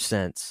made more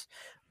sense.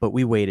 But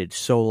we waited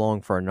so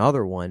long for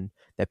another one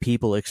that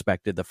people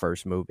expected the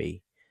first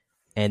movie.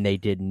 And they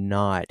did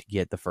not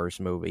get the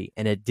first movie.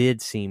 And it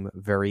did seem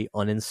very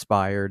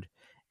uninspired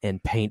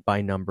and paint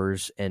by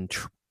numbers. And,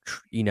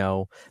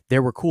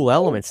 there were cool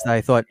elements that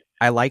I thought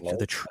I liked.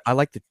 I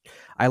liked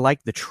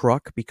the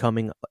truck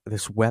becoming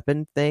this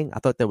weapon thing. I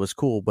thought that was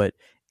cool, but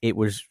it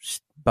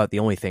was about the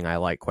only thing I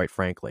liked, quite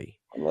frankly.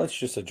 Let's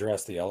just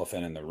address the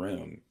elephant in the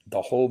room.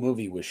 The whole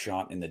movie was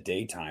shot in the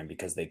daytime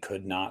because they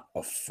could not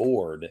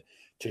afford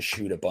to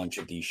shoot a bunch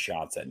of these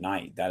shots at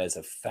night. That is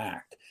a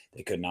fact.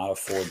 They could not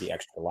afford the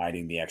extra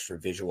lighting, the extra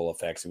visual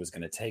effects it was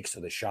going to take. So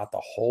they shot the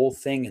whole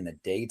thing in the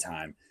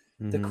daytime.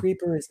 The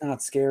creeper is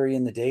not scary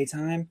in the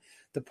daytime.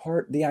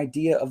 The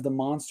idea of the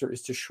monster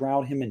is to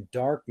shroud him in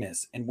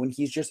darkness. And when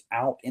he's just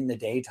out in the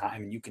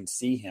daytime and you can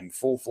see him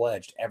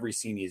full-fledged every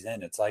scene he's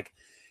in, it's like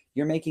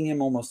you're making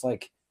him almost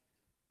like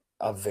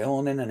a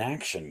villain in an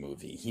action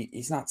movie.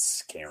 He's not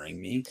scaring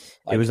me.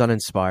 It was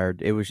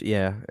uninspired. It was,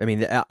 yeah. I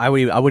mean, I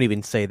would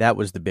even say that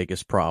was the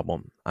biggest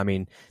problem. I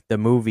mean, the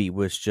movie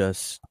was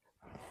just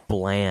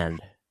bland.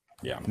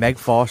 Yeah. Meg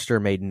Foster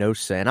made no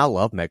sense. I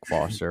love Meg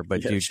Foster,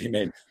 but yeah, dude, she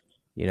made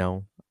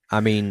I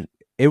mean,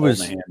 it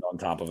was a hand on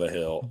top of a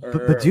hill.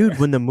 But dude,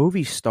 when the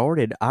movie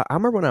started, I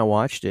remember when I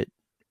watched it,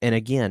 and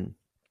again,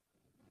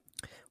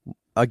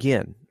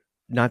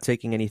 not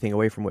taking anything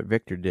away from what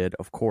Victor did,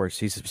 of course,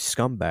 he's a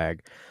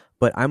scumbag,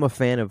 but I'm a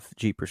fan of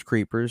Jeepers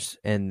Creepers,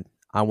 and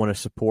I want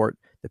to support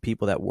the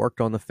people that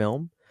worked on the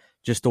film,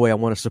 just the way I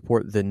want to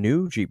support the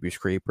new Jeepers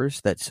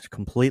Creepers that's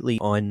completely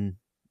on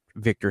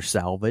Victor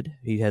Salva.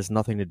 He has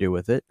nothing to do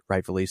with it,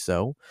 rightfully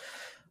so.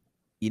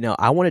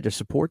 I wanted to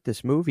support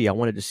this movie. I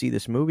wanted to see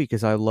this movie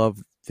because I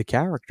love the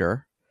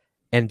character.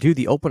 And do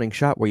the opening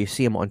shot where you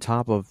see him on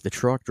top of the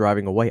truck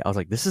driving away. I was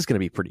like, this is going to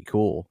be pretty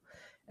cool.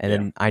 And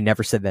then I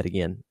never said that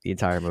again the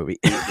entire movie.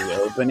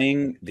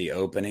 the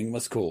opening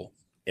was cool.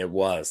 It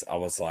was. I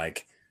was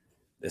like,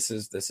 this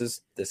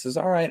is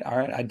all right. All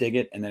right, I dig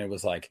it. And then it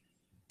was like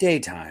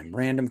daytime,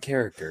 random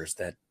characters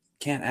that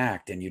can't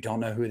act and you don't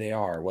know who they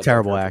are.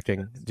 Terrible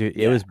acting. Dude,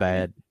 it was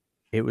bad.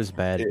 It was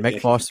bad. Meg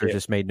Foster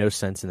just made no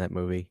sense in that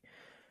movie.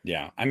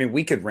 Yeah. I mean,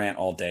 we could rant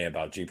all day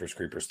about Jeepers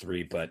Creepers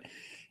 3, but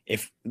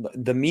if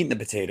the meat and the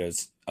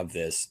potatoes of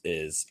this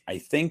is, I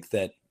think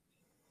that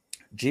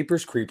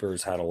Jeepers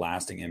Creepers had a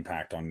lasting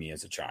impact on me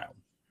as a child.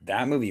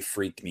 That movie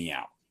freaked me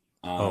out.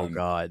 Oh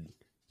God.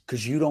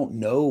 because you don't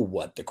know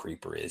what the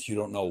creeper is. You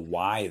don't know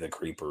why the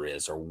creeper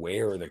is or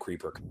where the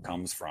creeper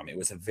comes from. It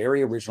was a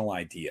very original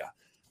idea.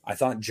 I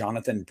thought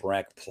Jonathan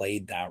Breck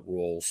played that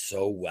role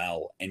so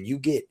well. And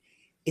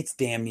it's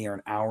damn near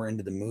an hour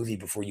into the movie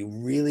before you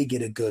really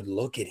get a good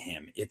look at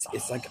him. It's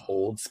like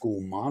old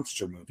school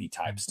monster movie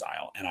type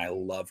style. And I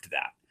loved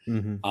that.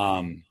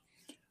 Mm-hmm.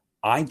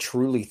 I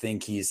truly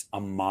think he's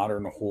a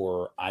modern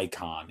horror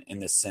icon in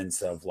the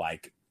sense of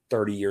like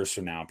 30 years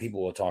from now,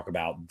 people will talk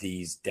about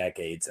these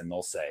decades and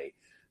they'll say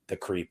the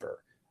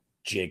creeper,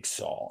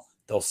 Jigsaw.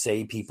 They'll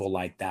say people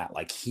like that.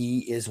 Like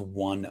he is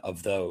one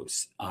of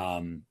those.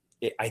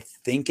 I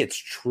think it's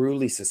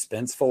truly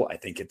suspenseful. I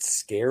think it's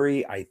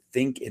scary. I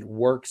think it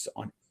works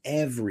on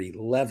every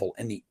level.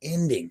 And the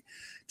ending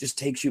just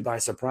takes you by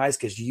surprise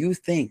because you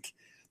think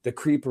the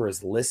creeper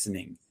is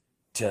listening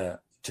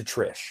to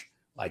Trish.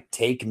 Like,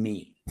 take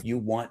me. You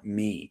want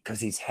me. Because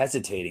he's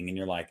hesitating and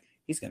you're like,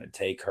 he's going to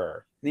take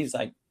her. And he's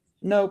like,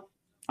 nope,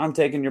 I'm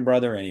taking your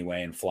brother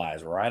anyway, and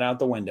flies right out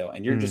the window.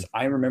 And you're just,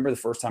 I remember the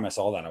first time I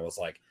saw that, I was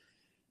like,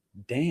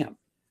 damn.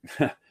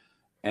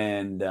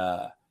 And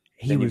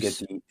he was, get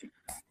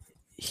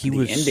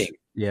the ending.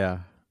 Yeah.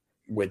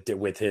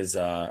 With his,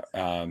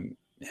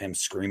 him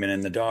screaming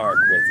in the dark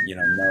with,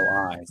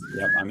 no eyes.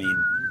 Yep. I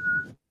mean,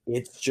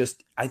 it's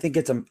just, I think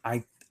it's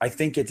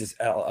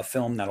a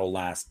film that'll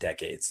last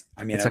decades.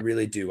 I mean, I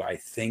really do. I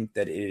think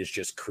that it is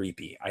just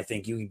creepy. I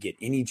think you can get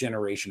any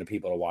generation of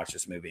people to watch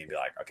this movie and be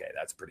like, okay,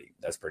 that's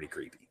pretty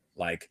creepy.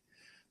 Like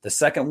the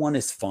second one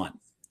is fun.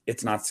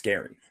 It's not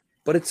scary,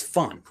 but it's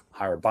fun.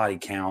 Higher body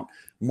count,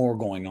 more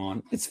going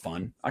on. It's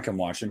fun. I can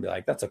watch it and be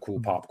like, that's a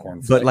cool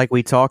popcorn flick. But like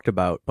we talked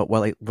about,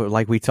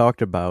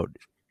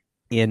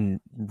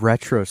 in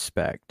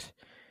retrospect,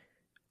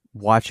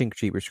 watching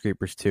Jeepers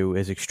Creepers 2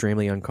 is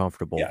extremely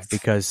uncomfortable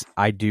because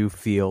I do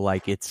feel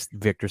like it's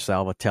Victor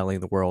Salva telling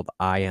the world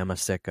I am a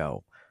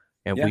sicko.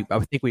 And I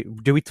think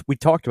we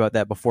talked about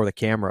that before the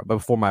camera, but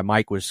before my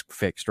mic was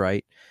fixed,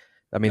 right?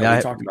 I mean, we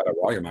talked about it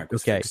while your mic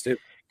was fixed too.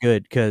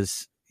 Good,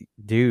 because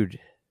dude,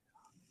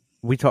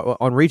 we talked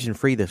on Region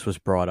Free. This was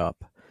brought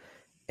up,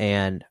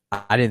 and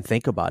I didn't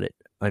think about it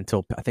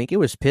until I think it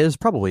was Piz,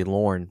 probably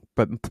Lorne,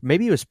 but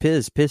maybe it was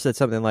Piz. Piz said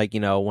something like,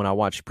 when I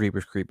watch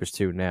Jeepers Creepers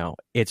 2 now,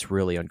 it's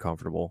really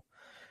uncomfortable.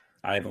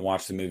 I haven't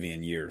watched the movie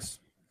in years.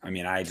 I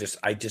mean, I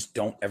just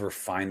don't ever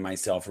find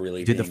myself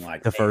really being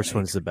like, the first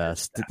one's the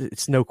best.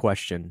 It's no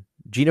question.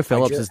 Gina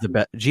Phillips is the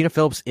best. Gina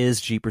Phillips is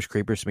Jeepers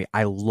Creepers to me.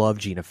 I love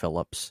Gina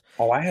Phillips.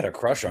 Oh, I had a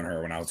crush on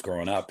her when I was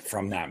growing up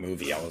from that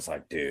movie. I was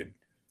like, dude,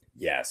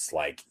 yes,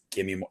 like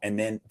give me more. And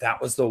then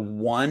that was the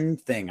one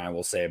thing I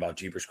will say about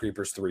Jeepers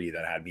Creepers 3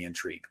 that had me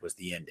intrigued was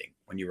the ending.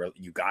 When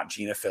you got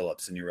Gina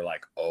Phillips and you were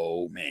like,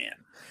 oh man,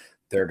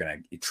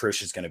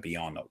 Trish is gonna be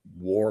on the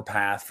war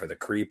path for the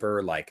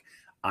creeper. Like,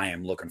 I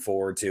am looking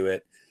forward to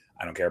it.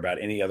 I don't care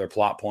about any other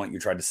plot point you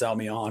tried to sell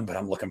me on, but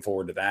I'm looking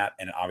forward to that.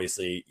 And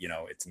obviously,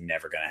 it's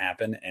never going to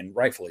happen, and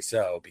rightfully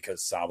so,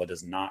 because Salva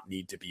does not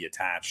need to be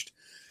attached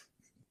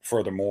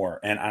furthermore.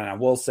 And I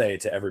will say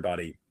to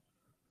everybody,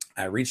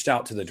 I reached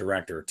out to the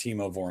director,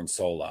 Timo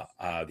Voronsola,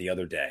 the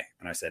other day,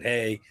 and I said,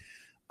 hey,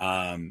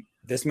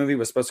 this movie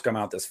was supposed to come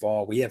out this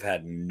fall. We have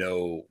had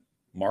no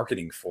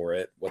marketing for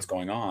it. What's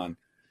going on?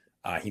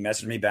 He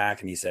messaged me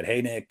back and he said,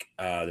 hey, Nick,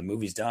 the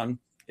movie's done.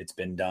 It's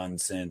been done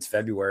since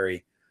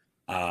February.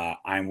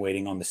 I'm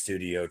waiting on the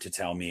studio to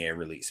tell me a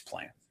release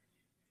plan.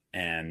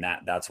 And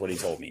that's what he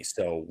told me.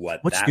 So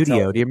what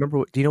studio? Do you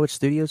remember? Do you know what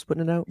studio is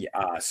putting it out?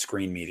 Yeah,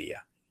 Screen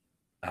Media.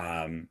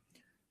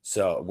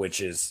 So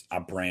which is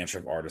a branch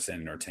of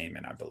Artisan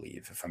Entertainment, I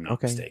believe, if I'm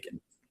not mistaken.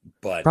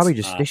 But probably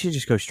they should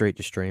just go straight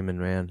to streaming,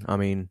 man. I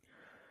mean,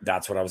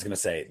 that's what I was going to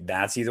say.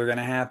 That's either going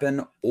to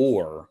happen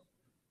or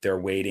they're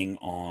waiting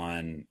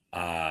on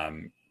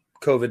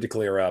COVID to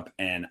clear up.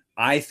 And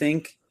I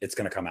think it's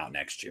going to come out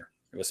next year.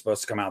 It was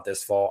supposed to come out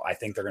this fall. I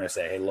think they're going to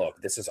say, hey,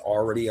 look, this is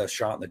already a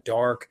shot in the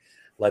dark.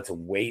 Let's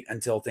wait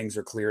until things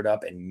are cleared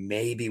up and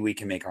maybe we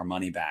can make our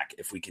money back.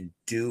 If we can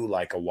do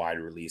like a wide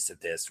release of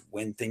this,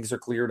 when things are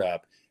cleared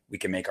up, we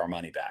can make our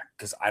money back.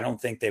 Because I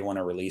don't think they want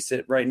to release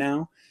it right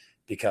now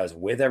because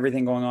with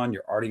everything going on,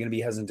 you're already going to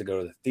be hesitant to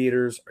go to the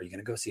theaters. Are you going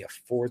to go see a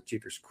fourth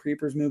Jeepers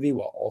Creepers movie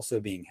while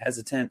also being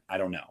hesitant? I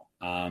don't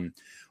know.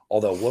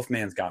 Although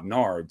Wolfman's Got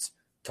Nards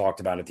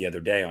talked about it the other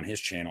day on his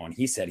channel, and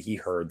he said he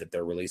heard that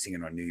they're releasing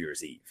it on New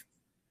Year's Eve.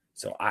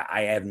 So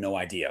I have no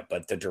idea,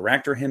 but the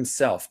director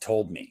himself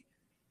told me,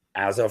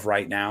 as of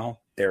right now,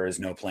 there is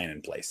no plan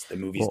in place. The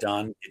movie's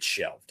done; it's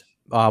shelved.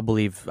 I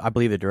believe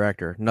the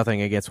director.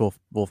 Nothing against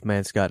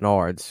Wolfman's Got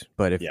Nards,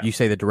 but if you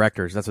say the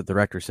directors, that's what the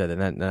director said,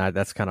 and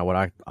that's kind of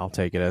what I'll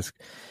take it as.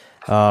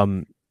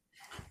 All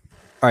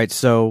right,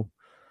 so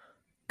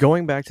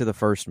going back to the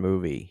first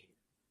movie,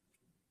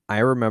 I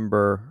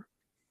remember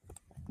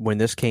when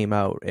this came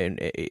out, and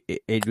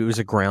it was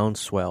a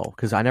groundswell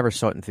because I never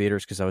saw it in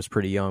theaters because I was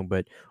pretty young,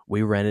 but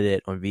we rented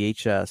it on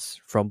VHS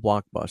from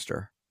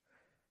Blockbuster.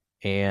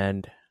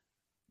 And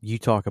you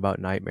talk about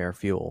nightmare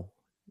fuel.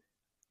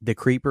 The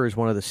creeper is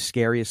one of the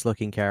scariest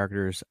looking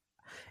characters.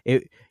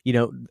 I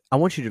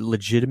want you to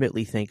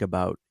legitimately think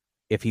about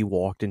if he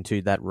walked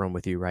into that room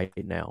with you right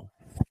now.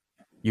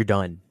 You're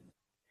done.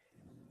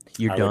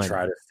 You're I would done.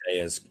 try to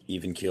stay as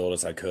even keeled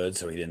as I could,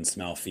 so he didn't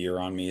smell fear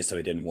on me, so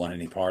he didn't want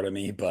any part of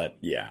me. But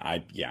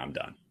I'm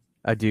done.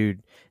 A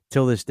dude,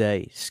 till this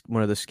day,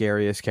 one of the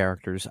scariest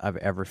characters I've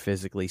ever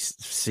physically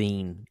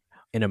seen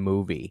in a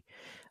movie.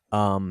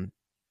 Um,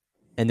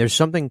 and there's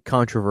something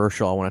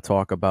controversial I want to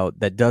talk about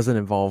that doesn't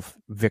involve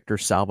Victor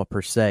Salva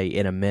per se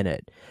in a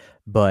minute.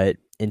 But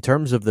in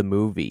terms of the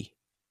movie,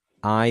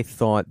 I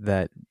thought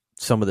that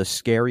some of the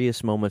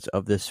scariest moments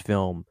of this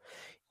film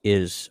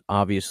is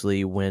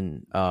obviously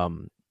when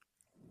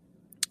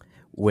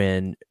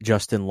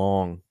Justin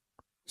Long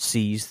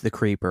sees the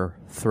creeper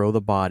throw the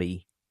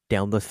body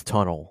down the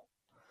tunnel,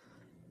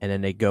 and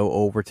then they go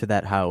over to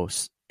that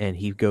house, and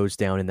he goes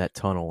down in that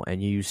tunnel,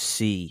 and you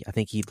see, I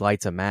think he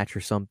lights a match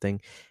or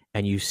something,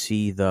 and you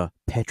see the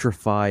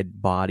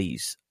petrified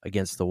bodies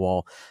against the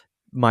wall.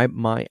 I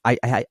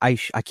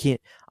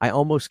can't, I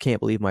almost can't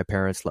believe my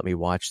parents let me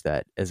watch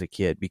that as a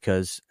kid,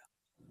 because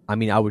I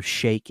mean, I was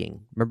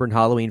shaking. Remember in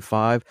Halloween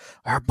 5?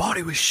 Our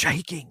body was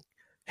shaking.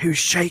 He was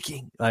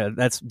shaking.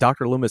 That's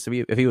Dr. Loomis.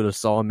 If he would have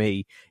saw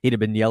me, he'd have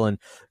been yelling,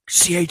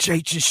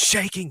 CHH is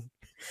shaking.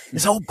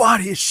 His whole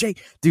body is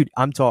shaking. Dude,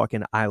 I'm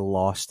talking, I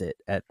lost it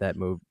at that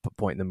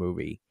point in the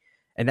movie.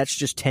 And that's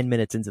just 10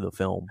 minutes into the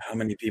film. How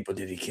many people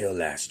did he kill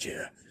last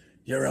year?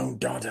 Your own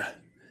daughter.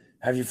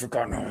 Have you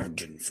forgotten? Oh, I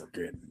didn't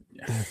forget.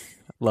 Yeah.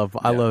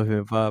 I love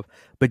him, Bob.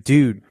 But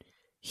dude,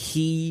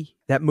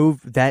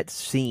 that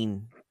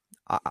scene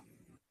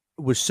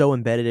was so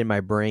embedded in my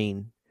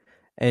brain.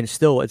 And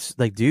still, it's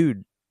like,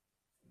 dude.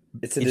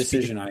 It's a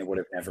decision I would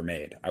have never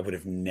made. I would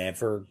have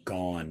never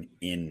gone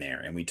in there.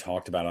 And we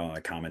talked about it on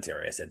the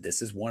commentary. I said,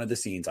 this is one of the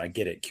scenes. I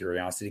get it.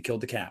 Curiosity killed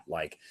the cat.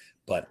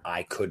 But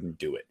I couldn't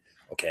do it.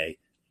 Okay.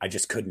 I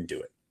just couldn't do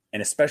it.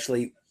 And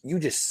especially, you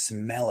just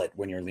smell it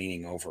when you're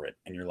leaning over it.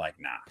 And you're like,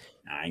 nah,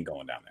 I ain't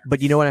going down there.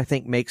 But you know what I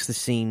think makes the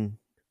scene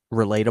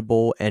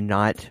relatable and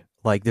not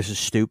like this is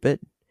stupid?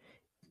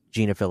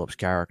 Gina Phillips'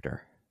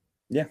 character.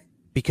 Yeah.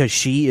 Because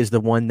she is the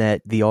one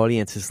that the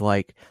audience is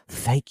like,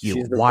 thank you.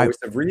 She's the voice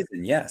of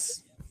reason,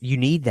 yes. You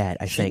need that,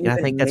 I think. And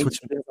I think that's what's...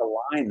 There's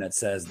a line that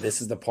says,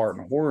 this is the part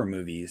in horror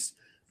movies,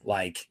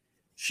 like,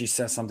 she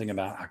says something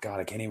about, oh God,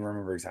 I can't even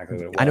remember exactly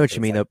what it was. I know what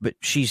you mean, though, but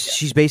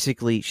she's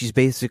basically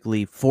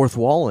fourth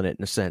wall in it,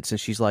 in a sense.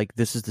 And she's like,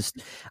 this is this...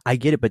 I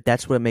get it, but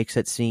that's what makes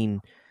that scene,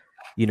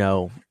 you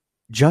know,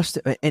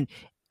 and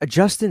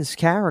Justin's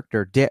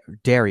character,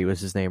 Derry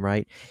was his name,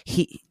 right?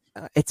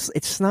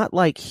 It's not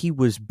like he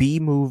was B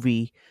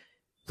movie,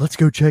 let's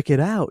go check it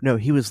out. No,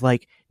 he was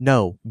like,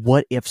 no,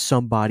 what if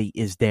somebody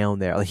is down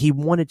there? Like, he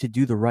wanted to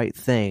do the right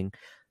thing,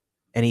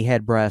 and he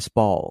had brass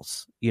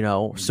balls, you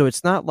know? Mm-hmm. So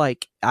it's not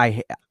like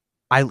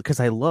because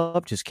I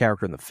loved his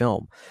character in the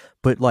film,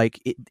 but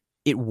like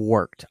it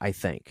worked, I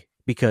think,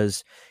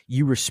 because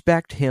you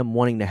respect him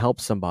wanting to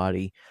help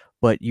somebody,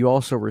 but you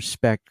also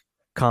respect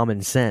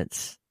common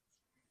sense.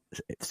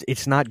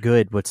 It's not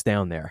good what's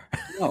down there.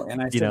 No, and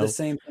I said the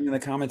same thing in the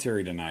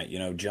commentary tonight. You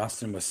know,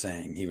 Justin was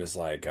saying, he was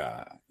like,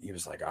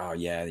 oh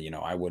yeah, you know,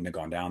 I wouldn't have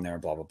gone down there,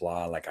 blah blah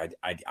blah. Like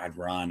I'd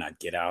run, I'd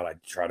get out,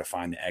 I'd try to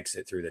find the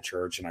exit through the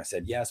church. And I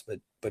said, yes,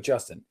 but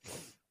Justin,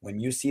 when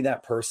you see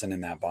that person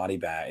in that body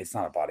bag, it's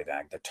not a body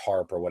bag, the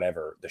tarp or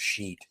whatever, the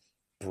sheet,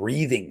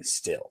 breathing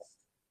still,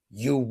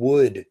 you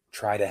would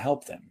try to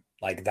help them.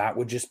 Like that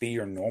would just be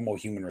your normal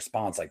human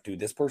response. Like, dude,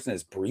 this person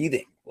is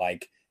breathing.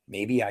 Like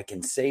maybe I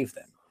can save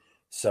them.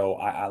 So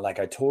I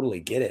totally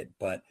get it,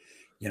 but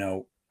you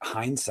know,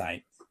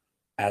 hindsight,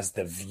 as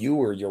the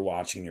viewer, you're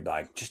watching, you're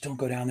like, just don't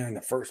go down there in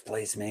the first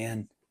place,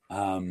 man.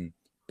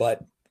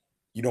 But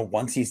you know,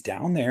 once he's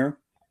down there,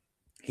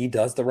 he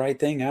does the right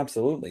thing.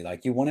 Absolutely.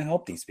 Like, you want to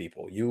help these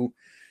people.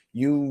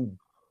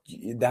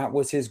 That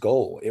was his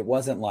goal. It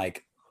wasn't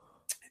like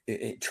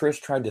Trish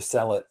tried to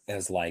sell it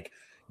as like,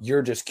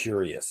 you're just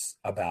curious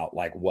about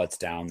like what's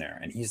down there.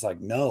 And he's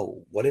like,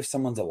 no, what if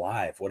someone's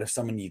alive? What if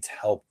someone needs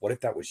help? What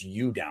if that was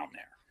you down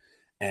there?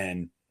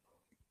 And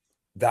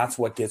that's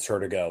what gets her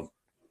to go,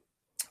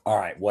 all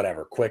right,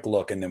 whatever, quick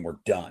look, and then we're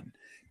done.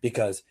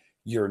 Because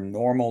you're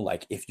normal,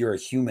 like if you're a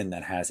human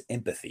that has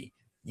empathy,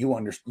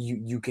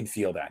 you can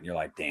feel that. And you're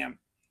like, damn,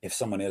 if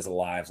someone is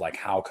alive, like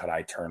how could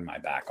I turn my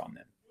back on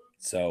them?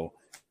 So,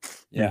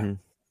 yeah. Mm-hmm.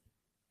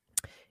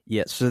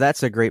 Yeah, so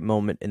that's a great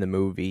moment in the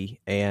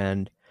movie.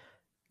 And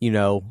you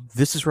know,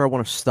 this is where I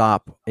want to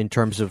stop in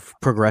terms of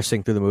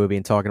progressing through the movie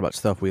and talking about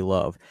stuff we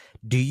love.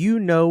 Do you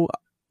know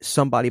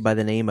somebody by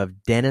the name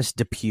of Dennis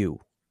Depew?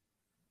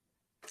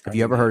 Have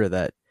you ever heard of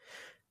that?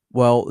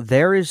 Well,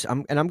 there is,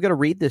 and I'm going to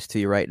read this to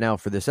you right now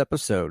for this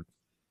episode.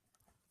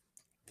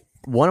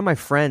 One of my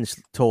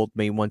friends told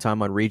me one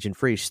time on Region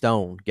Free,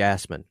 Stone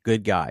Gassman,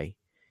 good guy.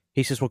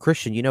 He says, well,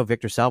 Christian, you know,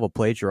 Victor Salva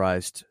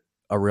plagiarized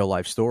a real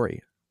life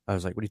story. I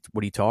was like, what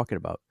are you talking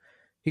about?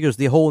 He goes,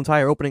 the whole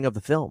entire opening of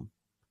the film.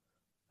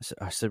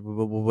 I said,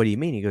 well, what do you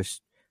mean? He goes,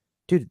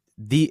 dude,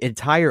 the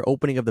entire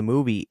opening of the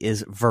movie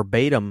is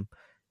verbatim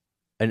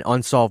an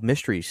Unsolved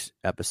Mysteries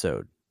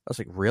episode. I was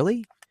like,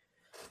 really?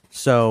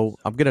 So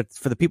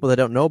for the people that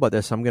don't know about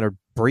this, I'm gonna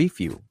brief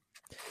you.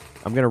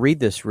 I'm gonna read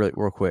this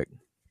real quick.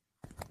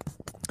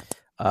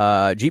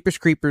 Jeepers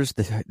Creepers,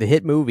 the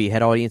hit movie,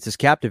 had audiences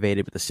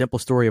captivated with the simple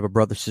story of a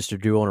brother-sister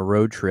duo on a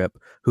road trip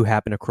who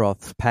happen to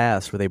cross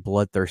paths with a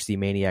bloodthirsty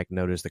maniac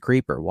known as the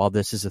Creeper. While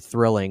this is a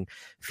thrilling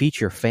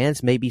feature,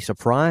 fans may be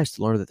surprised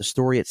to learn that the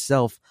story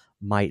itself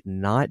might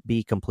not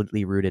be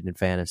completely rooted in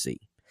fantasy.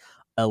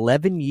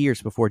 11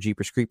 years before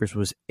Jeepers Creepers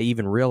was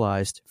even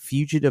realized,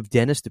 fugitive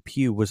Dennis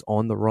DePue was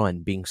on the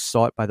run, being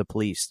sought by the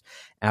police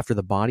after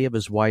the body of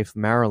his wife,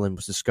 Marilyn,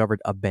 was discovered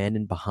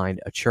abandoned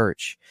behind a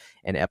church.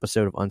 An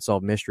episode of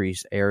Unsolved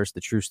Mysteries airs the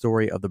true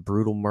story of the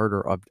brutal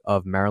murder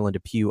of Marilyn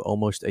DePue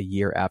almost a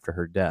year after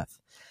her death.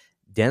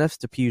 Dennis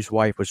DePue's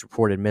wife was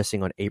reported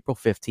missing on April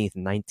 15th,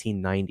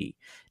 1990.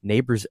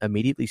 Neighbors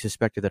immediately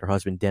suspected that her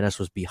husband, Dennis,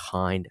 was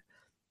behind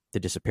the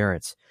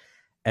disappearance,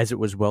 as it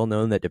was well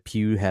known that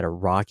DePue had a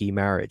rocky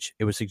marriage.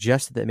 It was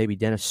suggested that maybe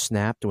Dennis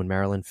snapped when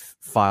Marilyn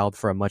filed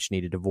for a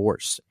much-needed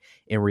divorce.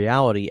 In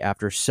reality,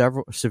 after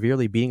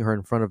severely beating her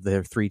in front of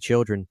their 3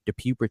 children,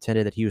 DePue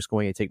pretended that he was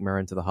going to take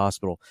Marilyn to the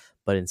hospital,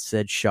 but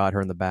instead shot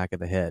her in the back of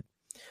the head.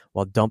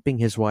 While dumping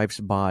his wife's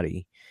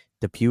body,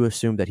 DePue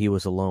assumed that he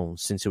was alone,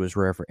 since it was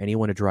rare for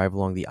anyone to drive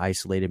along the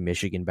isolated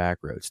Michigan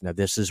backroads. Now,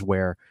 this is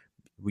where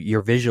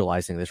you're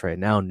visualizing this right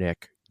now,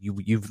 Nick.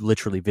 You've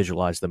literally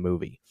visualized the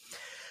movie.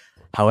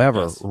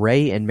 However, Yes.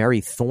 Ray and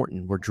Mary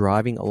Thornton were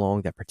driving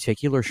along that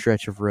particular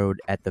stretch of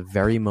road at the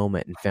very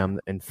moment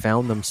and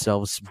found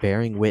themselves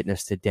bearing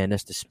witness to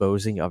Dennis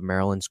disposing of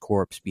Marilyn's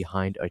corpse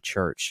behind a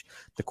church.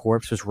 The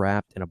corpse was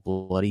wrapped in a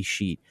bloody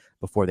sheet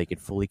before they could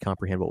fully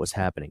comprehend what was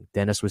happening.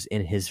 Dennis was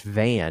in his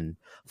van,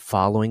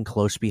 following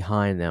close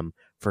behind them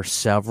for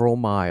several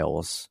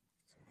miles,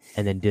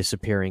 and then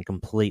disappearing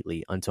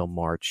completely until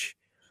March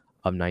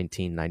of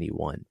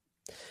 1991.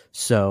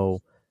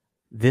 So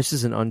this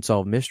is an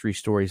Unsolved Mystery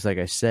Stories, like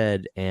I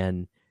said,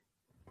 and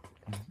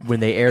when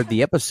they aired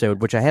the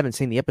episode, which I haven't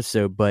seen the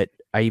episode, but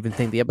I even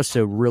think the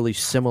episode really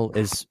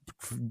is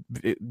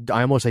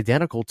almost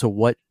identical to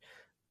what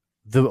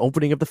the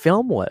opening of the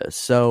film was.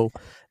 So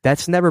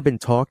that's never been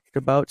talked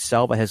about.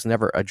 Salva has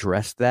never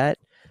addressed that,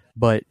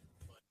 but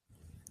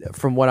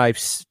from what I've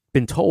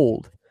been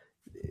told,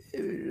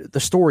 the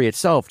story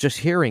itself, just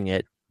hearing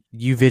it,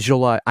 you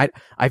visualize.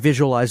 I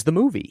visualize the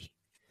movie.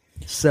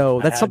 So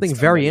I that's had something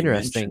very somebody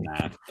interesting.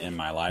 mention that in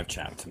my live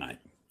chat tonight.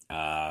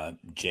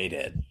 Jay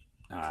did.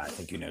 I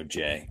think you know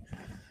Jay.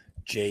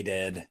 Jay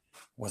did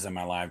was in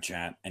my live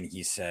chat, and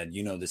he said,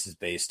 this is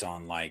based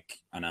on like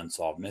an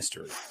unsolved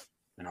mystery.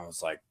 And I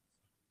was like,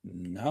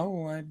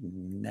 no, I've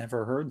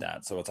never heard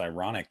that. So it's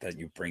ironic that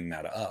you bring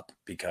that up,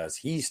 because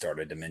he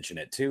started to mention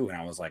it too. And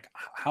I was like,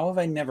 how have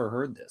I never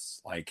heard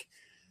this? Like,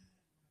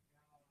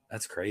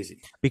 that's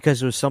crazy.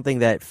 Because it was something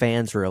that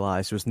fans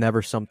realized. It was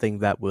never something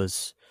that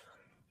was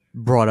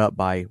brought up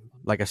by,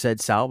 like I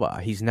said, Salva.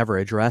 He's never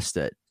addressed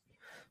it.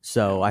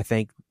 So Yeah. I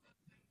think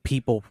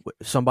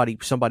somebody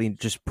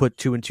just put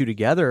 2 and 2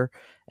 together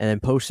and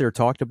then posted or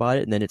talked about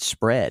it, and then it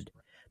spread.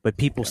 But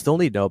people still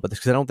need to know about this,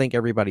 because I don't think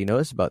everybody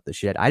knows about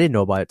this yet. I didn't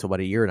know about it till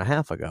about a year and a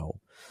half ago.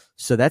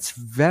 So that's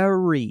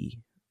very,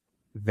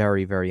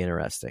 very, very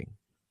interesting.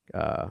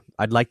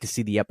 I'd like to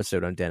see the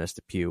episode on Dennis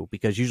DePue,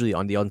 because usually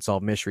on the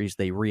Unsolved Mysteries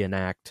they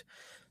reenact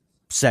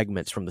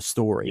segments from the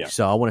story. Yeah.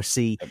 So I want to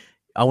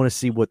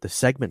see what the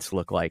segments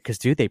look like, because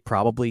dude, they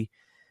probably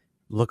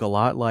look a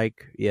lot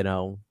like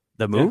the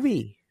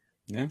movie.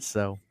 Yeah.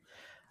 So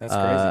That's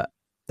crazy.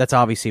 that's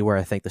obviously where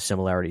I think the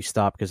similarities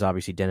stop, because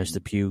obviously Dennis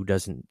DePue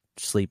doesn't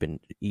sleep and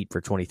eat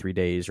for 23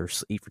 days or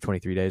eat for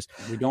 23 days.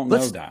 We don't know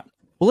that.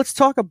 Well, let's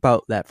talk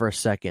about that for a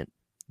second.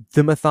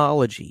 The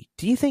mythology.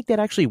 Do you think that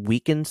actually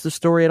weakens the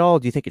story at all?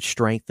 Do you think it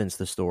strengthens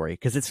the story?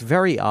 Because it's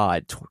very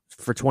odd.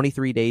 For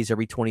 23 days,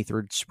 every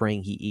 23rd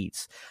spring he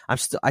eats.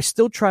 I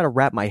still try to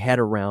wrap my head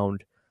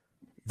around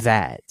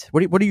that.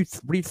 What are your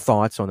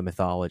thoughts on the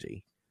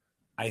mythology?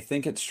 I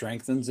think it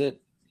strengthens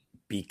it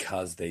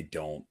because they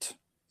don't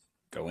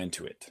go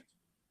into it.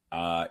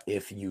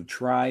 If you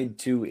tried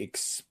to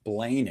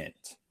explain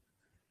it,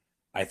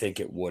 I think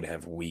it would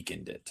have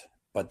weakened it.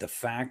 But the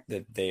fact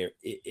that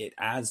it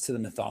adds to the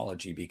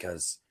mythology,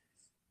 because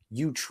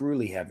you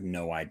truly have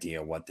no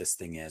idea what this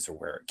thing is or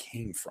where it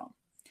came from.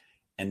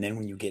 And then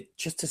when you get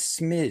just a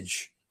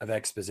smidge of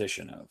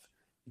exposition of,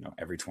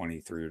 every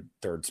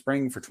 23rd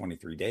spring for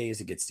 23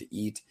 days, it gets to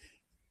eat,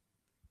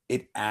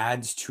 it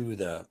adds to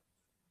the,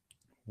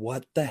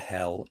 what the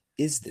hell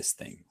is this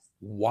thing?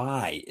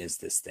 Why is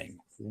this thing?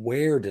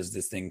 Where does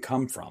this thing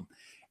come from?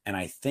 And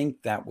I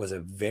think that was a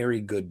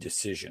very good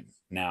decision.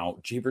 Now,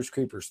 Jeepers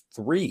Creepers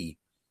 3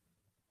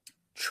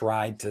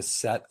 tried to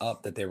set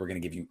up that they were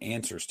going to give you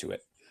answers to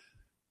it.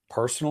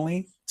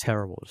 Personally,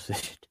 terrible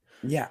decision.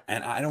 Yeah,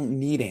 and I don't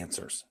need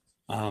answers.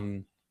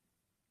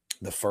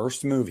 The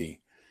first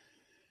movie,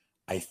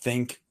 I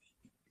think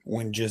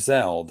when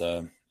Giselle,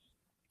 the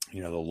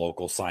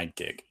local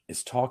sidekick,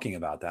 is talking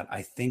about that,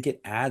 I think it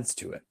adds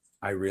to it.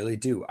 I really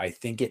do. I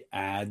think it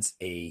adds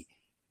a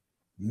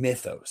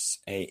mythos,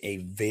 a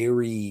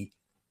very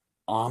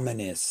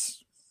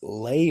ominous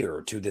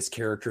layer to this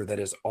character that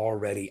is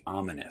already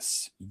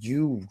ominous.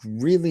 You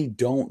really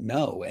don't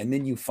know. And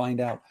then you find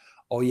out,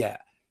 oh, yeah,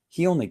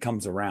 he only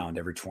comes around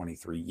every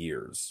 23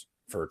 years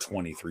for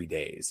 23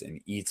 days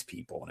and eats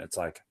people. And it's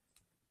like,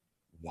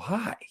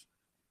 why?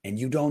 And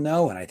you don't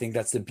know. And I think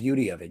that's the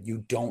beauty of it.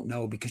 You don't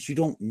know because you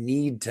don't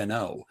need to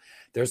know.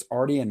 There's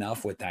already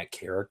enough with that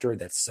character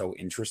that's so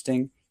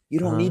interesting. You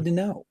don't Uh-huh. need to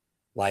know.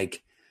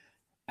 Like,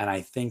 and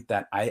I think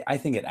that I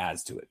think it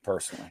adds to it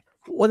personally.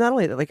 Well, not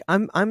only that, like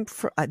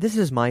this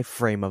is my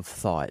frame of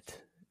thought,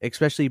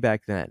 especially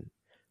back then,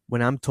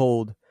 when I'm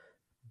told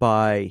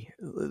by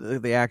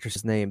the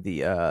actress's name,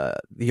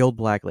 the old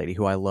black lady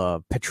who I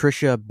love,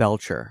 Patricia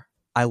Belcher.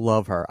 I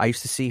love her. I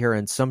used to see her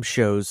in some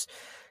shows,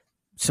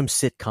 some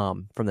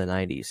sitcom from the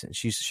 '90s, and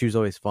she was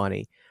always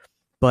funny.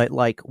 But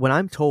like when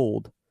I'm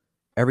told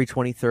every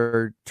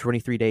 23rd,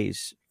 23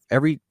 days,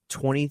 every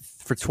 20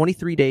 for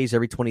 23 days,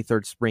 every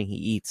 23rd spring he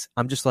eats,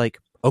 I'm just like,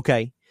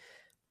 okay,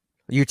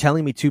 you're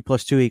telling me 2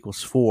 + 2 =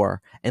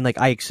 4, and like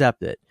I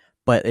accept it.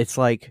 But it's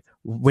like,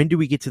 when do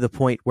we get to the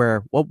point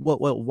where, well,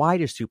 why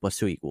does 2 +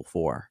 2 =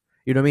 4?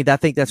 You know what I mean? I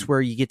think that's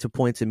where you get to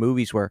points in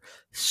movies where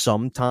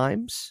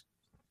sometimes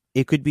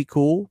it could be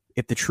cool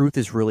if the truth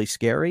is really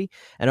scary,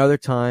 and other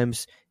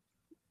times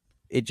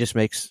it just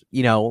makes,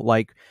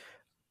 like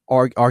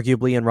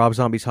arguably in Rob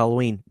Zombie's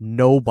Halloween,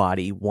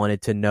 nobody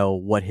wanted to know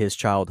what his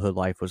childhood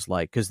life was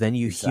like, because then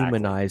you Exactly.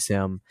 humanize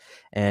him,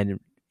 and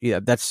yeah,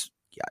 that's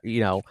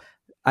you know,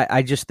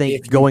 I just think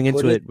If you going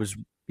put into it it was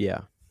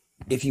yeah,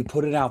 if you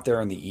put it out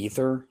there in the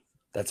ether,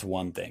 that's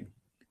one thing.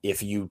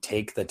 If you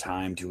take the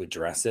time to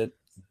address it,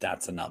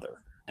 that's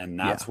another. And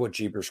yeah, that's what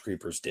Jeepers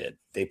Creepers did.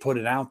 They put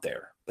it out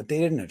there, but they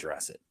didn't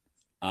address it.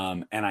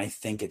 And I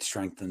think it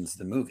strengthens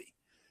the movie.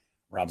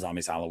 Rob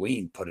Zombie's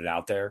Halloween put it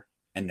out there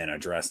and then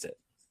addressed it.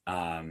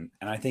 And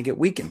I think it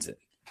weakens it.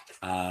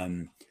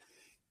 Um,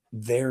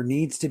 there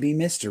needs to be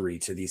mystery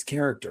to these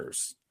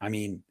characters. I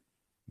mean,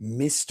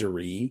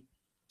 mystery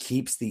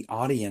keeps the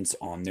audience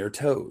on their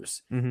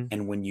toes. hmm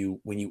And when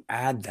you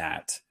add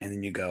that and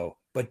then you go,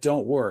 but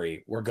don't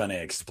worry, we're going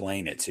to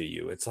explain it to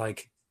you. It's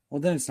like,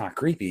 well, then it's not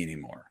creepy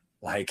anymore.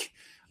 Like,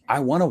 I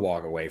want to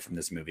walk away from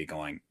this movie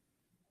going,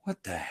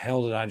 what the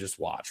hell did I just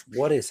watch?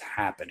 What is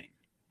happening?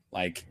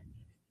 Like,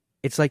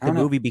 it's like I the don't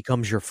know. movie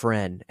becomes your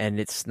friend, and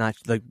it's not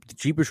like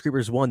Jeepers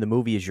Creepers 1. The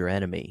movie is your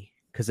enemy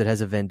because it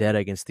has a vendetta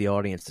against the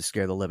audience to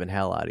scare the living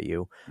hell out of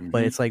you. But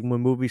Mm-hmm. it's like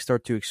when movies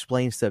start to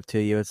explain stuff to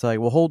you, it's like,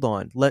 well, hold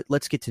on,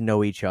 let's get to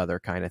know each other,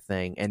 kind of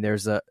thing. And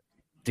there's a,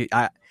 dude,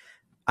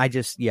 I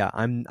just, yeah,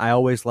 I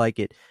always like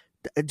it.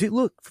 Dude,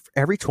 look,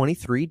 every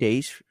 23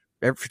 days,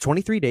 for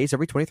 23 days,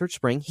 every 23rd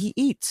spring, he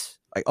eats.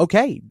 Like,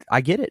 okay,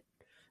 I get it.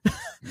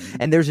 Mm-hmm.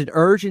 And there's an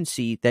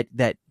urgency that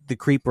the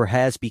creeper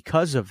has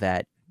because of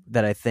that,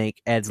 that I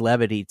think adds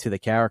levity to the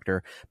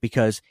character,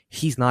 because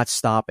he's not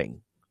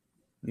stopping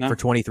for No,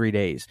 23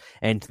 days,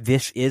 and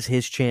this is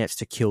his chance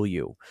to kill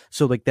you.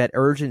 So like that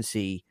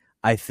urgency,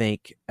 I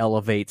think,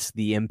 elevates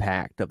the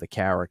impact of the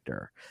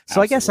character.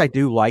 So I guess I absolutely.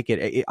 do like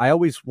it. I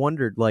always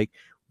wondered, like,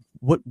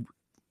 what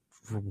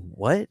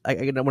when I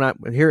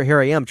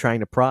here I am trying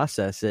to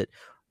process it,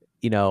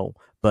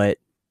 but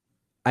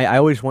I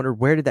always wondered,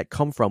 where did that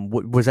come from?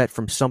 Was that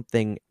from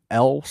something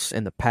else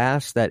in the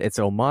past that it's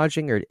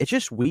homaging, or it's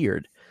just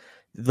weird,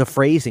 the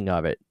phrasing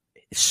of it?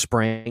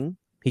 Spring,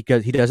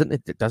 because he doesn't,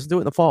 it doesn't do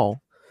it in the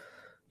fall,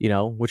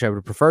 which I would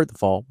have preferred the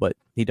fall, but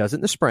he does it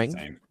in the spring,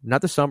 Same.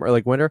 not the summer or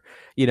like winter,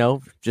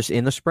 just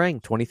in the spring,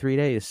 23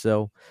 days.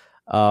 So,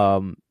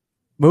 um,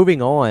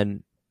 moving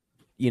on,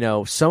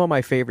 some of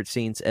my favorite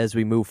scenes as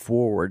we move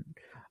forward,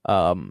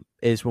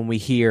 is when we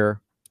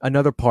hear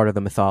another part of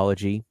the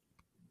mythology,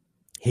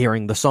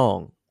 hearing the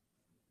song.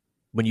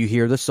 When you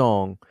hear the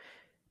song,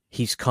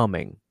 he's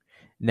coming.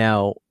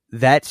 Now,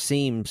 that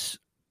seems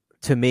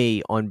to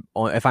me, on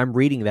if I'm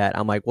reading that,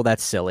 I'm like, well,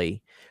 that's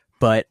silly.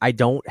 But I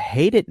don't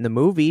hate it in the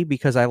movie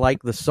because I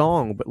like the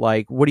song. But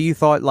like, what do you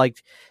thought?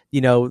 Like,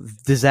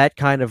 does that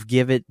kind of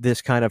give it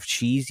this kind of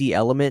cheesy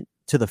element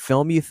to the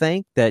film, you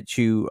think, that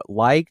you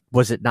liked?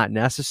 Was it not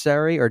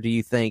necessary, or do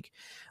you think,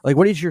 like,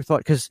 what is your thought?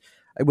 Because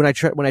when I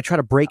try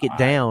to break it I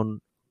down,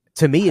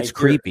 to me I it's hear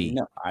creepy.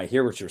 no, I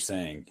hear what you're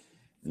saying.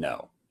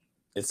 No,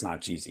 it's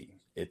not cheesy.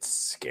 It's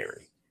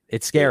scary.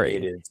 It's It scary.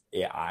 is.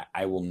 Yeah,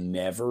 I will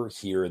never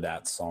hear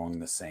that song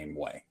the same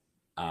way.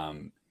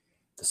 Um,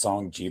 the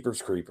song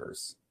 "Jeepers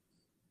Creepers"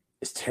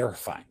 is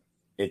terrifying.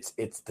 It's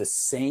the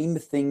same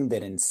thing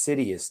that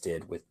Insidious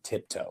did with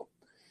Tiptoe.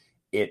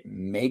 It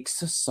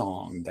makes a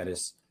song that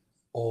is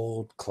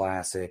old,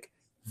 classic,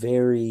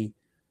 very,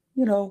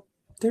 you know,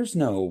 there's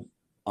no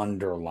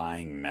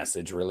underlying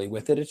message really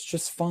with it. It's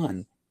just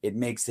fun. It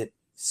makes it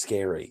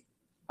scary.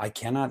 I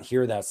cannot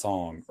hear that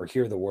song or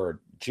hear the word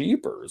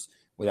Jeepers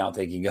without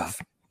thinking of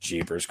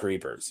Jeepers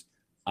Creepers.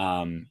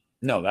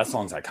 No, that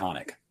song's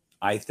iconic.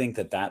 I think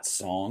that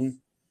song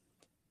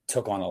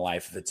took on a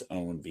life of its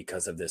own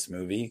because of this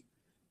movie.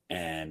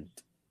 And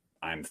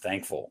I'm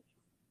thankful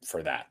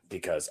for that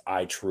because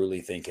I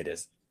truly think it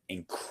is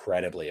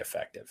incredibly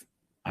effective.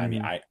 I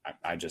mean, Mm-hmm.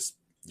 I just,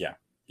 yeah,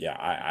 Yeah,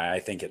 I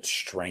think it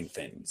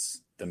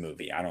strengthens the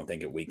movie. I don't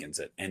think it weakens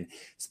it. And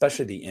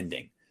especially the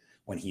ending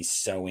when he's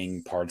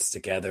sewing parts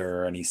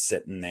together and he's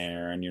sitting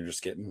there and you're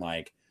just getting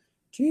like,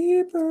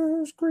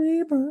 Jeepers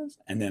Creepers.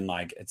 And then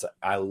like it's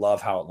I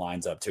love how it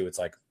lines up too. It's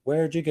like,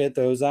 where'd you get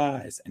those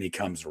eyes? And he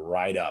comes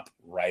right up,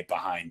 right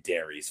behind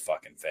Derry's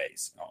fucking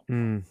face. Oh,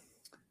 Mm.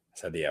 I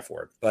said the F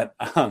word. But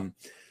No,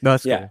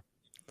 that's yeah,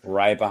 cool.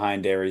 right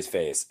behind Derry's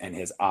face, and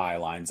his eye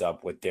lines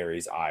up with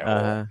Derry's eye hole.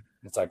 Uh,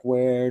 It's like,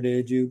 where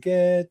did you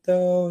get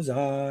those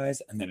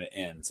eyes? And then it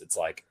ends. It's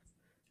like,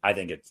 I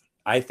think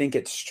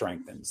it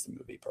strengthens the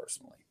movie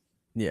personally.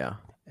 yeah.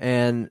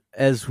 And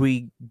as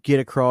we get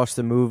across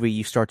the movie,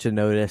 you start to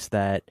notice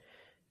that,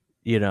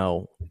 you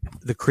know,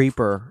 the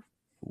creeper,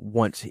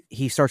 once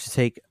he starts to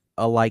take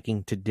a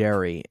liking to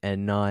Derry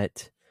and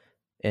not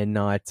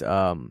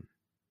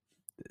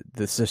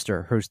the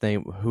sister who's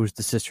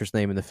the sister's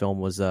name in the film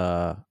was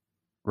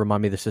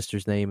remind me of the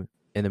sister's name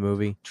in the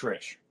movie.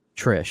 Trish.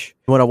 Trish.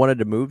 What I wanted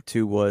to move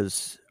to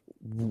was,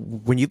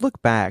 when you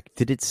look back,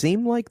 did it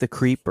seem like the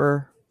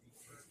creeper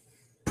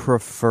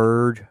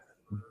preferred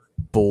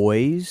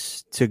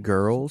boys to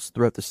girls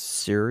throughout the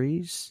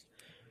series?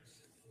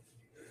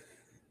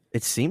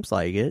 It seems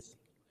like it.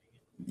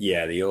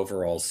 Yeah, the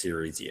overall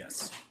series,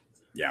 yes.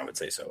 Yeah, I would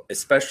say so.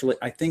 Especially,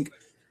 I think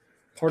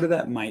part of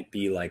that might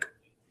be like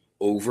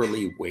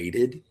overly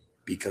weighted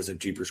because of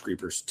Jeepers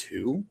Creepers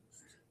 2.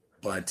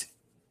 But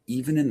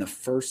even in the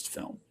first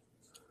film,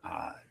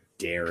 uh,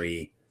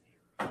 Derry,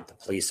 the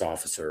police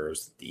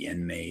officers, the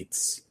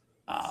inmates,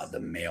 the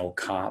male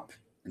cop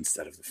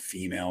instead of the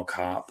female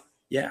cop.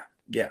 Yeah,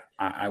 yeah,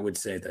 I would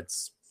say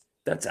that's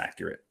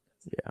accurate.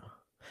 Yeah.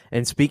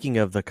 And speaking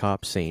of the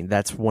cop scene,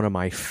 that's one of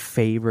my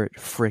favorite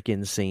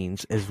freaking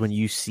scenes, is when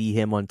you see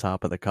him on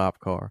top of the cop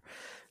car,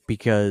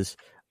 because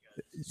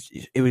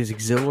it was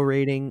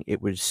exhilarating,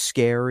 it was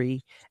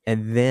scary,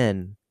 and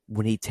then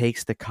when he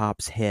takes the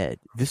cop's head,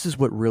 this is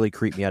what really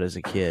creeped me out as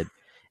a kid,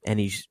 and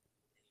he's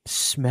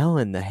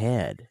smelling the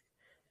head.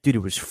 Dude, it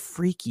was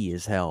freaky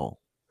as hell,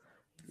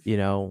 you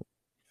know?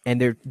 And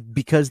there,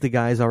 because the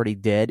guy's already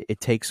dead, it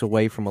takes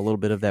away from a little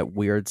bit of that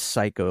weird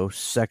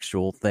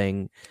psychosexual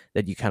thing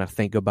that you kind of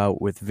think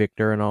about with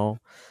Victor and all,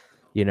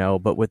 you know.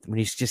 But when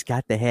he's just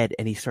got the head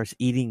and he starts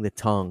eating the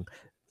tongue,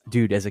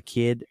 dude, as a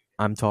kid,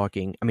 I'm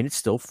talking, I mean, it's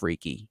still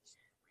freaky.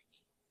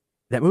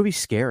 That movie's Yeah,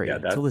 scary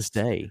till this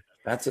day.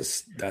 that's a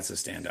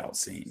standout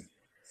scene.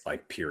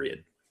 Like,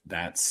 period.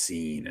 That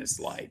scene is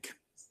like,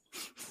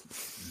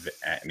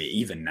 I mean,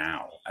 even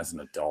now as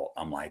an adult,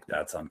 I'm like,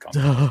 that's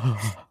uncomfortable.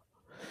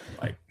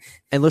 Like,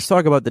 And let's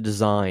talk about the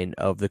design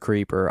of the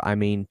creeper. I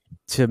mean,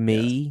 to yes,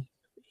 me,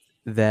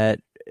 that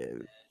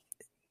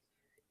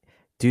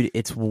dude,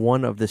 it's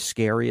one of the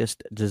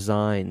scariest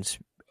designs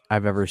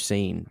I've ever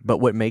seen. But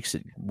what makes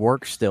it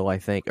work still, I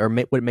think, or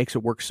what makes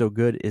it work so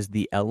good, is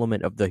the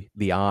element of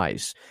the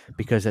eyes,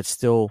 because that's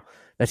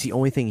the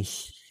only thing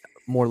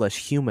more or less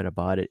human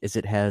about it, is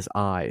it has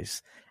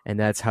eyes, and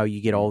that's how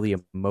you get all the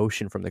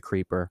emotion from the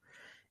creeper.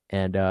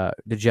 And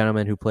the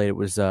gentleman who played it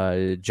was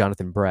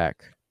Jonathan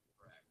Breck,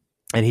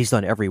 and he's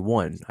done every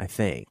one, I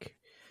think.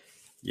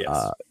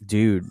 yes,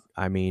 Dude,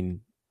 I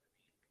mean,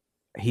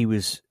 he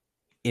was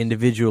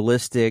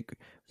individualistic.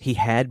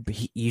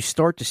 You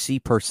start to see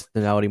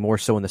personality more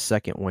so in the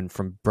second one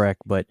from Breck,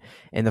 but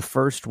in the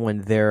first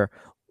one, there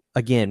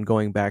again,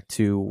 going back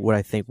to what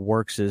I think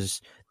works,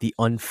 is the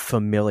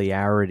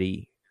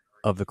unfamiliarity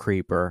of the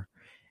creeper,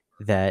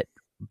 that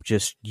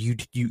just you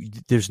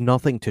there's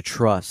nothing to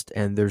trust,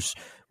 and there's,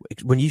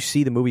 when you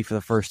see the movie for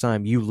the first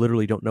time, you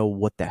literally don't know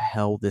what the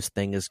hell this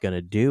thing is going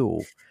to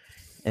do.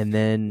 And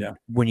then yeah.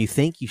 when you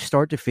think you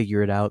start to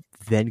figure it out,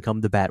 then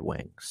come the bat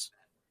wings.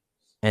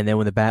 And then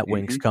when the bat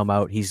wings Hmm. come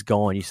out, he's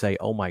gone. You say,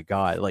 "Oh my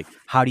god! Like,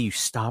 how do you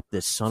stop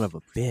this son of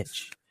a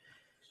bitch?"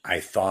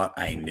 I thought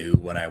I knew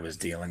what I was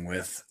dealing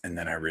with, and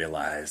then I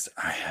realized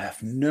I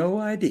have no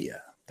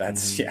idea.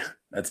 That's Mm-hmm. yeah,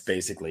 that's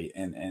basically,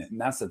 and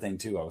that's the thing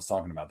too. I was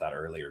talking about that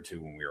earlier too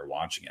when we were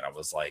watching it. I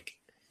was like,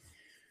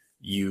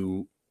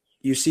 you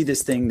you see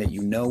this thing that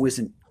you know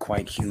isn't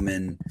quite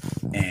human,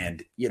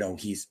 and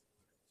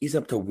he's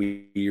up to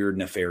weird,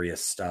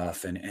 nefarious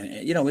stuff, and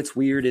it's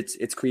weird,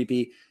 it's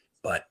creepy,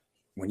 but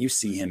when you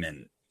see him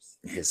in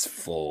his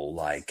full,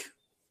 like,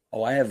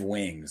 oh, I have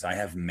wings, I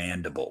have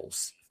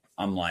mandibles,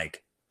 I'm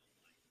like,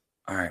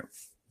 all right,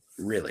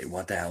 really,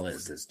 what the hell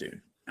is this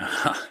dude?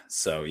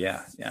 So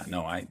yeah,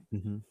 no,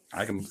 Mm-hmm.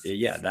 I can,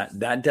 yeah,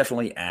 that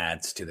definitely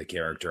adds to the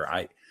character.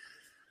 I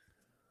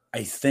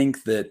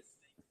think that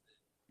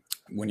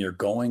when you're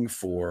going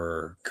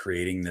for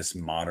creating this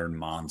modern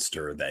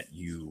monster that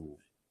you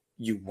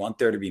want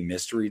there to be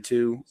mystery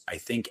to, I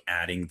think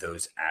adding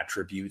those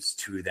attributes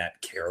to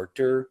that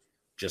character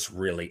just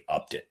really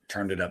upped it,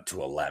 turned it up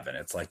to 11.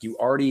 It's like you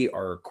already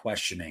are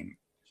questioning,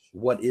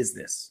 what is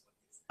this?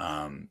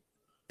 Um,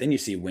 then you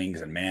see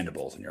wings and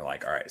mandibles, and you're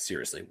like, all right,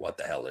 seriously, what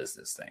the hell is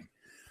this thing?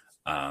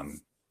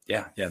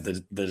 Yeah,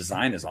 the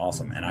design is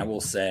awesome, and I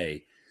will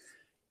say,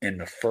 in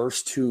the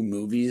first two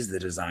movies, the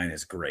design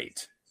is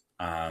great.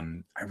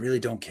 I really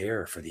don't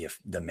care for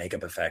the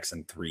makeup effects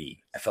in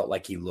 3. I felt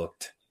like he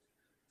looked,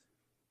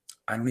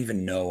 I don't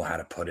even know how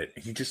to put it.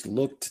 He just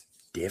looked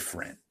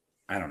different.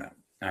 I don't know.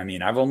 I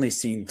mean, I've only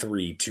seen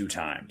 3 2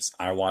 times.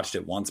 I watched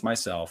it once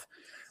myself.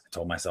 I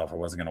told myself I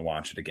wasn't going to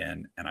watch it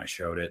again, and I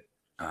showed it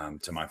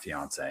to my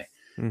fiance,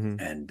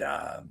 and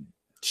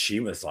she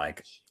was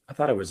like, "I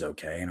thought it was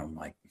okay," and I'm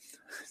like,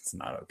 "It's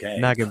not okay."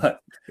 Not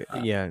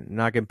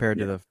compared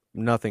to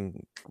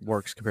nothing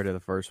works compared to the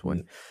first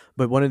one.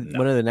 But one of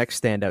the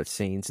next standout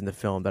scenes in the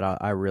film that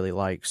I really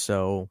like.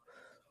 So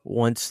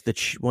once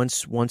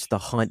the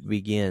hunt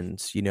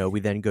begins, we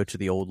then go to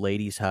the old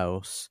lady's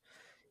house.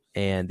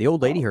 And the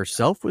old lady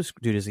herself was,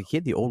 dude, as a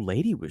kid, the old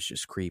lady was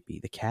just creepy.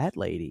 The cat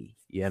lady,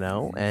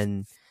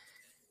 And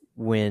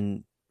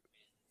when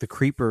the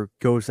creeper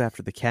goes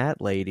after the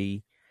cat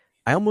lady,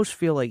 I almost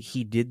feel like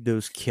he did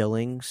those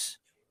killings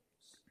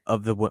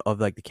of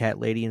like the cat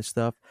lady and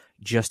stuff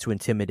just to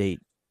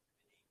intimidate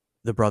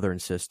the brother and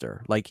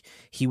sister. Like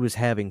he was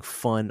having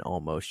fun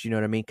almost. You know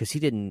what I mean? Because he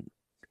didn't.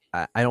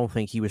 I don't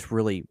think he was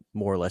really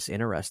more or less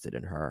interested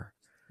in her.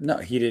 No,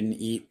 he didn't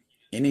eat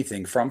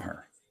anything from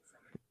her.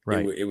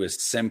 Right. It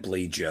was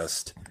simply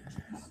just,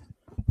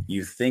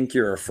 you think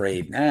you're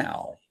afraid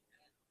now.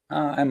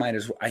 I might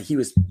as well. He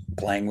was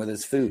playing with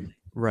his food.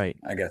 Right.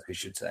 I guess we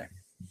should say.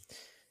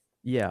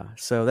 Yeah.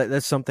 So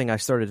that's something I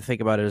started to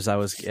think about as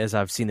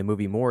I've seen the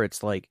movie more.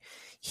 It's like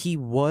he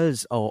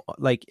was,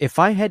 like if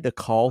I had to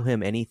call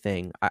him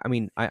anything, I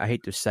mean, I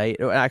hate to say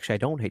it. Actually, I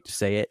don't hate to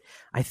say it.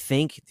 I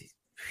think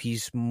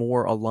he's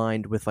more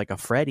aligned with like a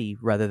Freddy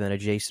rather than a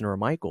Jason or a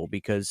Michael,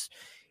 because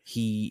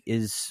he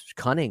is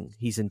cunning.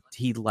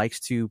 He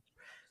likes to,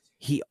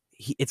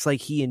 it's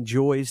like he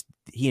enjoys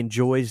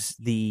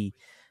the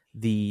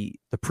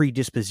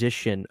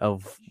predisposition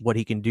of what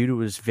he can do to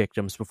his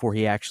victims before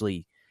he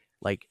actually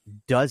like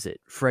does it.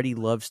 Freddy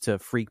loves to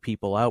freak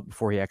people out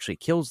before he actually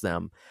kills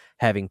them,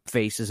 having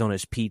faces on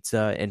his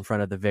pizza in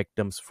front of the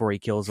victims before he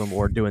kills them,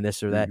 or doing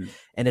this or that.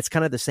 And it's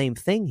kind of the same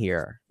thing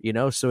here,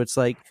 so it's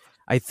like,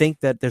 I think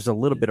that there's a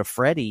little bit of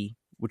Freddy,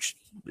 which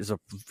is a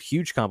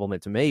huge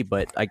compliment to me,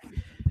 but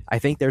I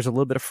think there's a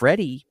little bit of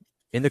Freddy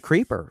in the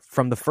Creeper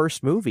from the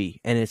first movie,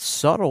 and it's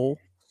subtle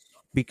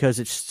because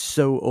it's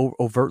so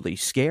overtly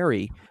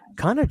scary,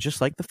 kind of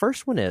just like the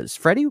first one is.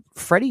 Freddy,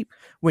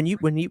 when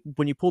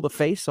you pull the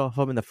face off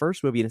of him in the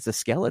first movie and it's a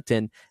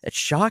skeleton, it's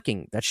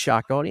shocking. That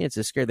shocked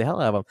audiences, scared the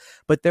hell out of them.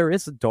 But there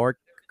is a dark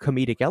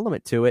comedic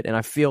element to it, and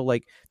I feel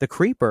like the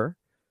Creeper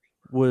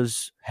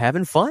was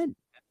having fun,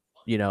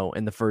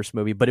 in the first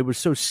movie, but it was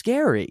so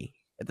scary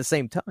at the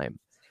same time.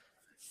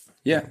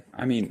 Yeah,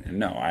 I mean,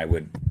 no, I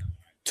would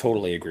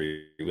totally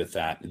agree with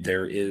that.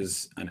 There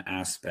is an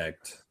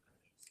aspect,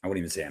 I wouldn't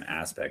even say an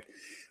aspect.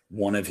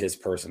 One of his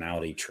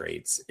personality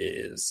traits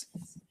is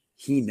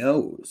he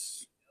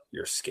knows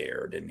you're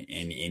scared,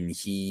 and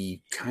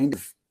he kind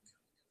of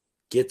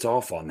gets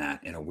off on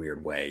that in a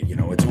weird way.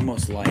 It's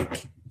almost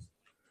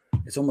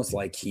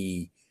like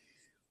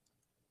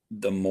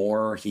the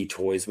more he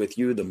toys with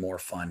you, the more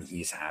fun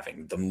he's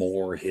having, the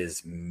more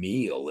his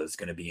meal is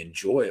going to be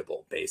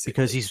enjoyable, basically.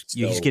 Because he's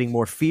getting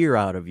more fear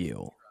out of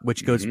you,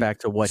 which goes back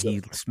to what he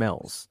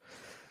smells.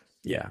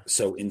 Yeah.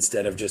 So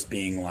instead of just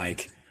being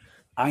like,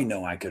 I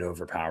know I could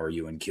overpower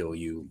you and kill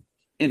you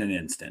in an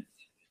instant,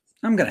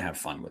 I'm going to have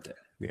fun with it.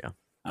 Yeah.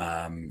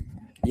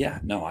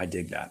 No, I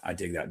dig that.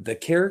 The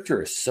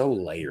character is so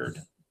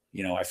layered.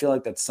 I feel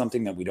like that's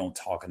something that we don't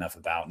talk enough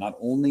about. Not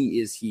only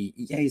is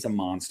he's a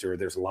monster,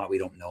 there's a lot we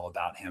don't know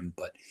about him,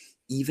 but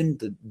even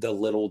the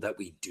little that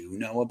we do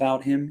know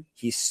about him,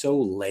 he's so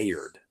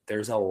layered.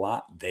 There's a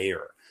lot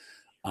there.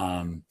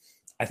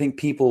 I think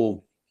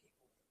people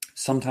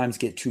sometimes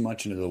get too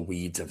much into the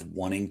weeds of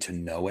wanting to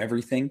know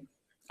everything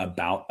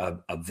about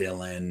a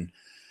villain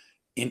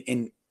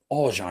in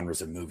all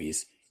genres of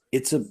movies.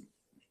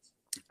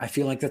 I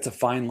feel like that's a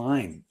fine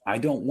line. I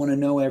don't want to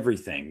know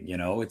everything.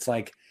 It's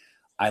like,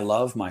 I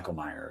love Michael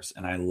Myers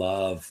and I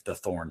love the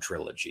Thorn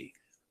trilogy,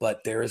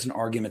 but there is an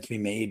argument to be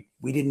made.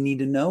 We didn't need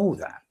to know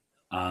that.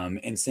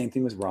 And same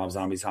thing with Rob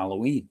Zombie's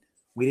Halloween.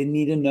 We didn't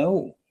need to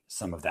know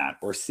some of that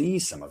or see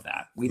some of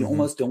that. We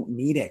almost don't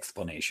need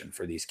explanation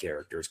for these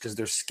characters because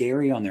they're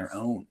scary on their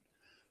own.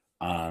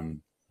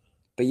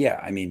 But yeah,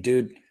 I mean,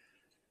 dude,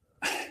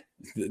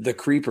 the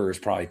Creeper is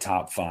probably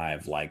top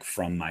 5, like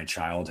from my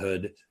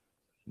childhood,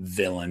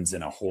 villains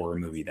in a horror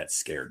movie that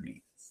scared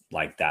me.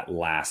 Like that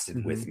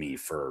lasted with me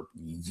for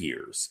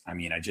years. I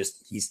mean,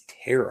 he's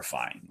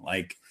terrifying.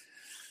 Like,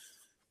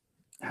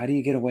 how do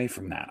you get away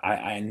from that?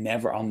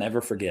 I'll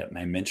never forget. And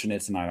I mentioned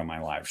it tonight on my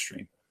live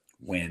stream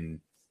when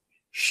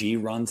she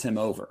runs him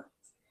over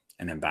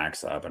and then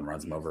backs up and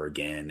runs him over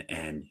again.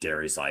 And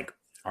Derry's like,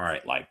 all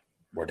right, like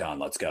we're done.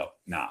 Let's go.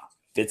 Nah,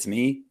 if it's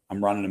me,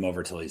 I'm running him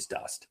over till he's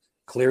dust.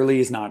 Clearly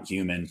he's not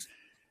human.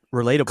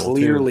 Relatable.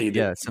 Clearly.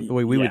 Yeah. It's the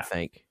way we would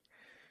think.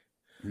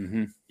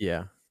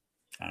 Yeah.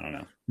 I don't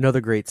know.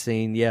 Another great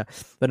scene. Yeah.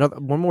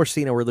 One more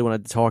scene I really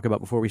wanted to talk about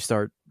before we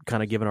start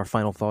kind of giving our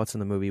final thoughts on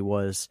the movie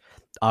was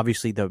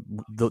obviously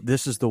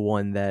this is the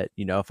one that,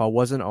 if I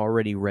wasn't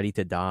already ready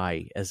to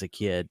die as a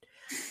kid,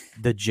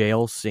 the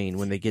jail scene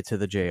when they get to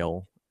the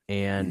jail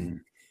and Mhm.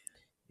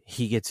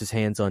 he gets his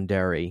hands on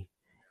Derry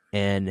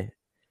and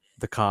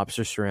the cops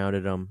are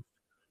surrounded him.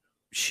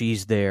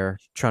 She's there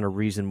trying to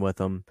reason with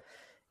him,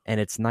 and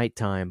it's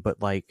nighttime,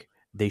 but like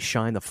they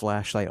shine the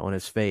flashlight on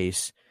his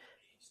face,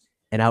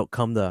 and out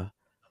come that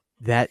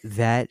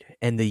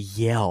and the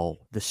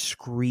yell, the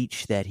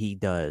screech that he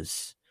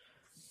does.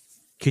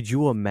 Could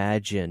you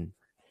imagine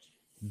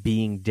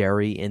being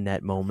Derry in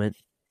that moment?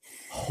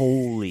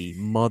 Holy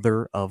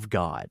mother of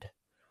God.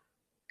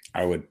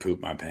 I would poop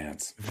my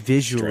pants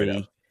straight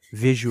up.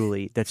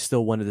 Visually, that's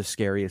still one of the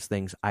scariest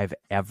things I've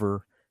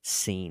ever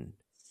seen.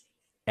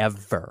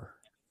 Ever.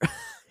 You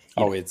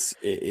Oh, know, it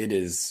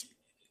is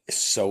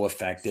so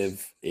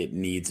effective. It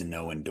needs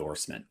no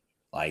endorsement.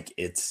 Like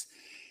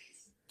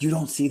you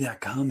don't see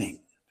that coming.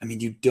 I mean,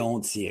 you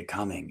don't see it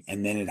coming,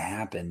 and then it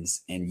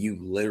happens, and you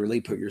literally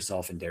put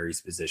yourself in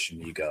Derry's position.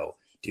 You go,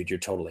 dude, you're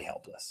totally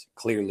helpless.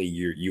 Clearly,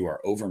 you are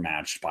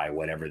overmatched by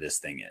whatever this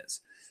thing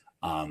is.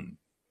 Um,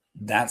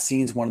 that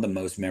scene's one of the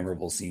most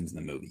memorable scenes in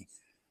the movie.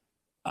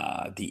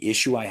 The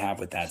issue I have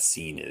with that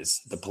scene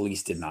is the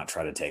police did not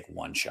try to take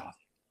one shot.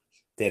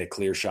 They had a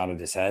clear shot at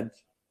his head.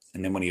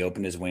 And then when he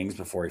opened his wings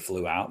before he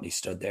flew out and he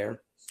stood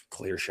there,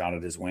 clear shot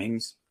at his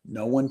wings.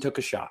 No one took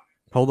a shot.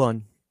 hold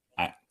on.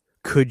 I,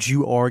 Could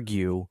you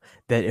argue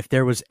that if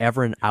there was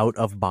ever an out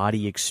of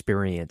body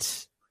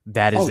experience,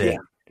 that is oh, yeah. it?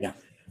 Yeah.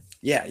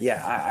 Yeah.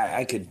 Yeah.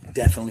 I could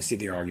definitely see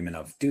the argument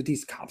of, dude,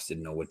 these cops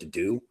didn't know what to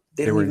do.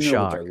 They They don't were in even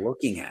know what shock. they're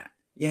looking at.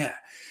 Yeah.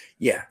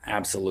 Yeah.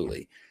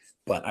 Absolutely.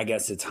 But I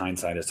guess it's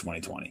hindsight is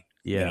 2020.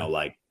 Yeah.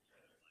 Like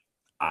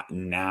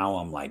now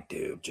I'm like,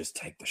 dude, just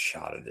take the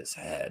shot at his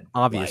head. Like,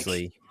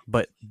 Obviously.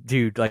 But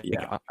dude, like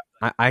yeah.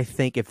 I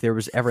think if there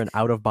was ever an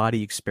out of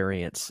body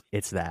experience,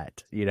 it's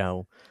that, you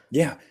know.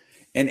 Yeah.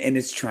 And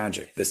it's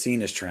tragic. The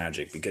scene is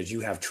tragic because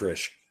you have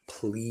Trish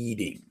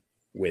pleading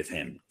with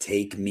him,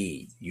 take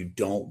me. You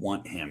don't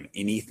want him.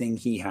 Anything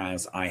he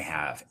has, I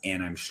have,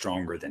 and I'm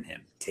stronger than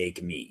him.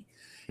 Take me.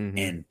 Hmm.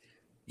 And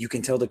you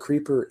can tell the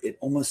creeper, it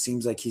almost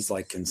seems like he's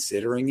like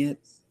considering it,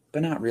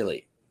 but not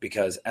really.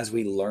 Because as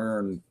we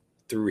learn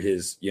through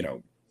his,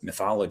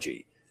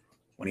 mythology,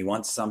 when he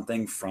wants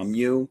something from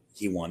you,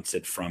 he wants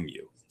it from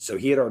you. So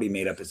he had already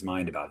made up his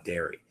mind about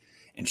Derry.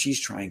 And she's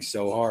trying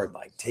so hard,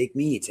 like, take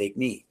me, take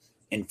me.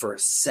 And for a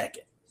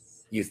second,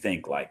 you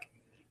think, like,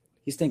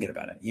 he's thinking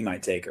about it. He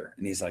might take her.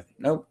 And he's like,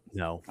 nope,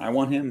 No. I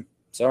want him.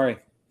 Sorry.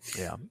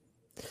 Yeah.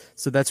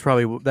 So that's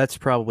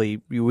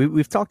probably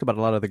we've talked about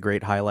a lot of the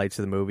great highlights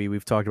of the movie.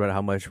 We've talked about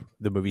how much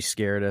the movie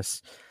scared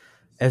us.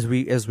 As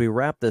we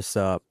wrap this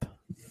up,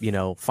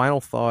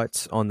 final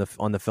thoughts on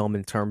the film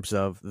in terms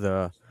of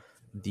the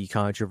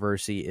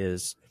controversy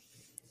is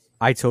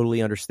I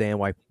totally understand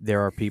why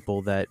there are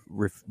people that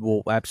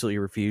will absolutely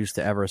refuse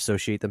to ever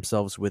associate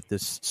themselves with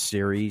this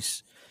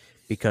series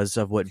because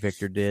of what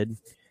Victor did.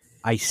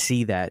 I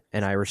see that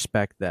and I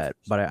respect that,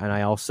 and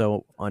I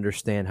also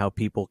understand how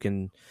people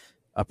can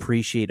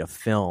appreciate a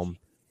film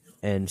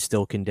and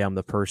still condemn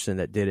the person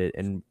that did it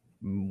and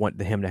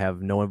want him to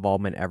have no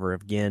involvement ever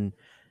again.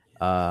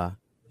 Uh,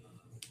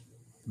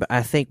 but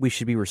I think we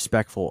should be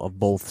respectful of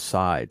both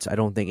sides. I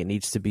don't think it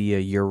needs to be a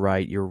you're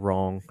right, you're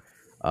wrong.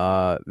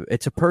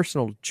 It's a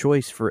personal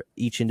choice for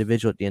each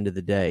individual at the end of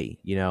the day.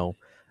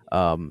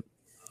 Um,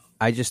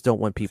 I just don't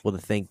want people to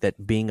think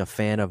that being a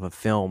fan of a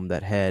film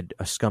that had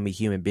a scummy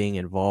human being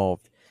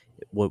involved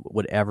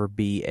would ever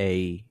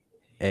be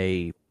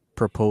a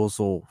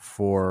proposal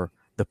for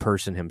the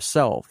person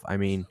himself. I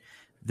mean,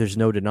 there's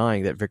no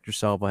denying that Victor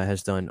Salva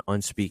has done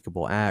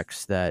unspeakable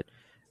acts that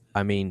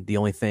I mean, the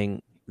only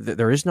thing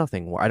there is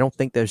nothing. I don't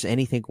think there's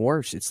anything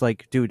worse. It's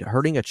like, dude,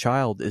 hurting a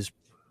child is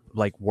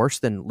like worse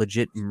than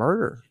legit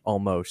murder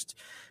almost.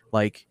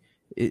 Like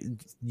it,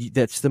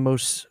 that's the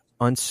most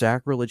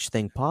unsacrilege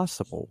thing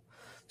possible.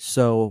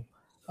 So,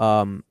 I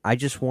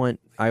want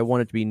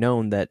it to be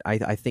known that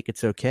I think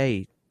it's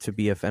okay to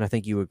be and I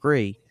think you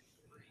agree.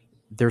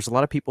 There's a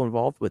lot of people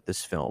involved with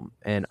this film,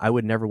 and I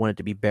would never want it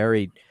to be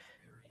buried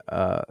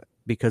uh,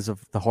 because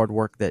of the hard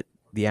work that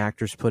the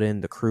actors put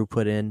in, the crew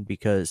put in,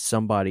 because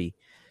somebody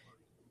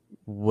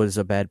was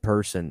a bad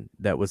person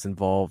that was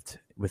involved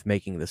with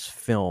making this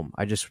film.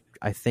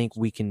 I think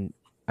we can.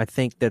 I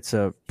think that's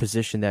a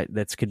position that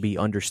could be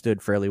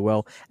understood fairly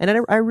well,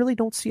 and I really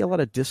don't see a lot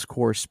of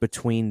discourse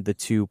between the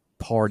two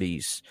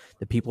parties.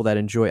 The people that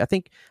enjoy, I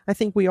think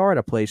we are at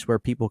a place where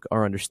people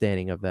are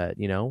understanding of that.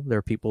 There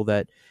are people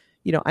that,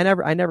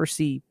 I never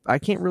see. I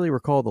can't really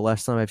recall the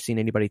last time I've seen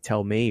anybody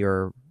tell me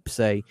or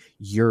say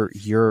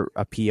you're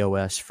a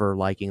pos for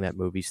liking that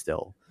movie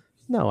still.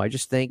 No, I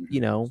just think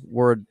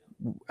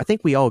I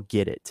think we all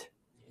get it.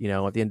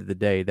 At the end of the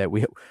day, that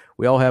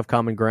we all have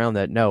common ground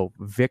that no,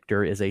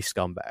 Victor is a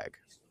scumbag.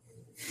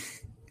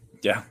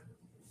 Yeah.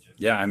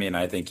 Yeah. I mean,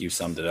 I think you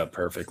summed it up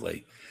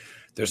perfectly.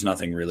 There's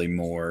nothing really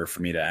more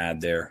for me to add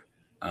there.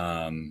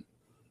 Um,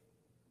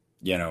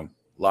 a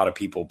lot of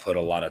people put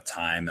a lot of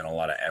time and a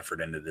lot of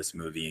effort into this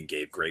movie and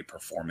gave great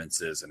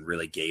performances and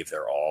really gave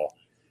their all.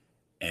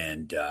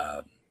 And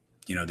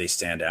they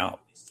stand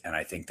out. And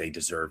I think they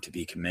deserve to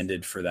be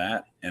commended for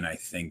that. And I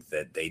think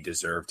that they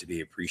deserve to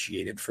be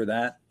appreciated for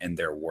that. And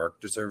their work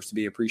deserves to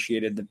be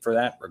appreciated for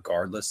that,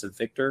 regardless of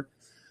Victor.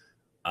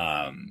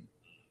 Um,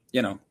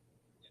 you know,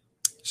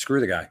 Screw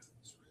the guy.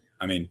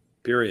 I mean,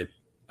 period.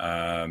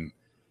 But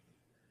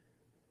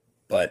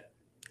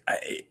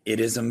it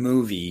is a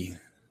movie,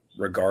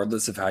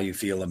 regardless of how you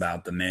feel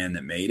about the man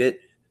that made it,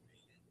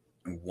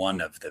 one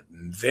of the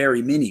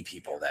very many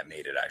people that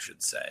made it, I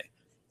should say.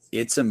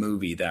 It's a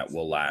movie that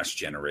will last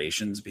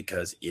generations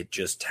because it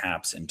just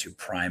taps into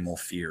primal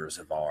fears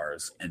of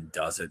ours and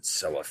does it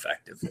so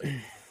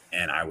effectively.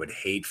 And I would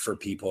hate for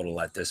people to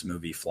let this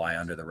movie fly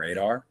under the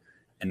radar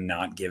and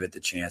not give it the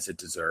chance it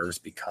deserves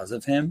because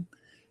of him,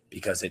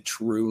 because it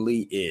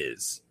truly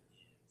is.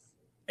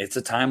 It's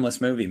a timeless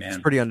movie, man.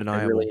 It's pretty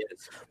undeniable. It really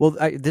is. Well,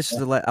 I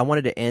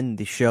wanted to end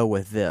the show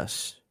with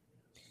this.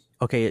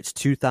 Okay, it's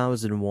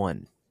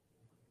 2001.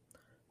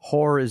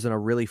 Horror is in a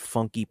really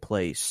funky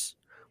place.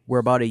 We're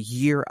about a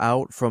year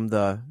out from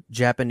the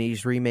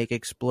Japanese remake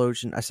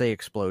explosion. I say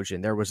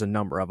explosion. There was a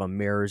number of them: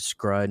 Mirrors,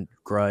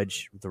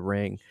 Grudge, The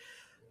Ring.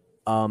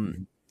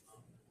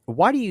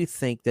 Why do you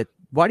think that?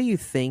 Why do you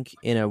think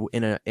in a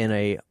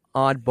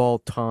oddball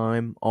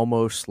time,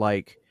 almost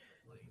like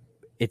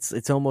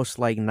it's almost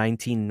like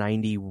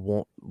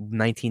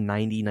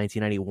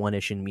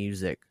 1991-ish in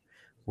music?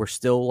 We're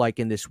still like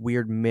in this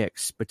weird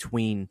mix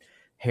between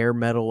hair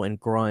metal and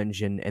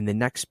grunge, and the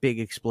next big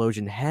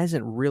explosion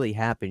hasn't really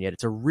happened yet.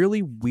 It's a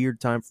really weird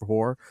time for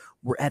horror.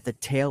 We're at the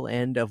tail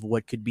end of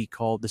what could be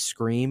called the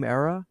Scream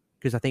era,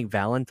 because I think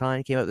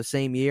Valentine came out the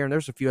same year, and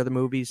there's a few other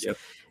movies. Yep.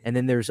 And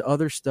then there's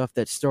other stuff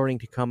that's starting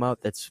to come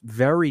out that's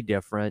very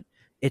different.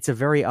 It's a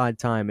very odd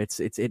time.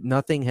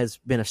 Nothing has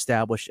been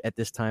established at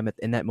this time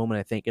in that moment,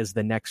 I think, is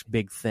the next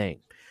big thing.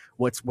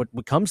 What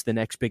becomes the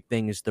next big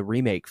thing is the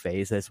remake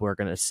phase. That's what we're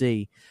going to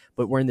see.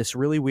 But we're in this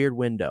really weird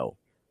window.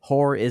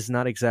 Horror is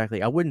not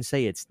exactly, I wouldn't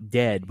say it's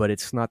dead, but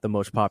it's not the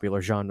most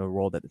popular genre in the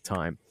world at the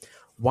time.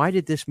 Why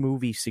did this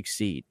movie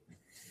succeed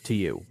to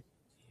you?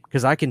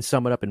 Because I can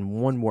sum it up in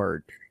one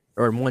word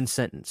or in one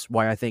sentence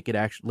why I think it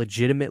actually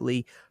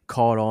legitimately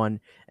caught on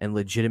and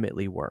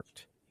legitimately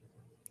worked.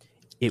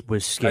 It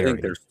was scary. I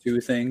think there's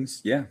two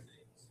things. Yeah.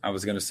 I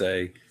was going to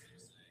say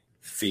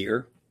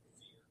fear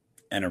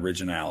and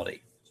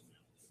originality.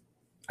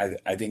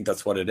 I think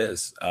that's what it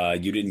is.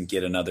 You didn't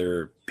get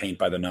another paint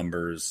by the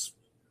numbers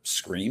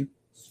Scream.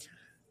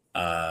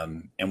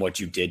 And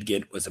what you did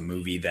get was a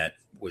movie that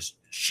was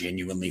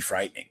genuinely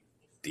frightening.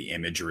 The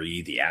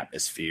imagery, the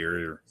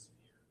atmosphere,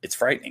 it's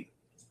frightening.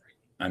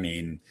 I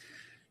mean,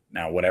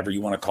 now whatever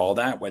you want to call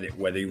that,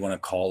 whether you want to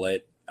call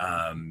it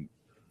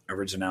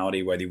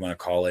originality, whether you want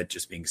to call it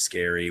just being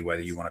scary,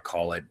 whether you want to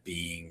call it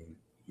being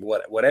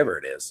whatever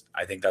it is,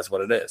 I think that's what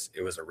it is.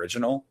 It was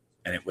original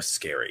and it was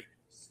scary.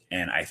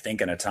 And I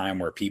think in a time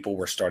where people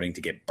were starting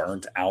to get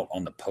burnt out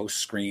on the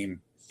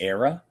post-Scream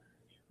era,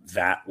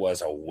 that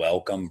was a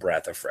welcome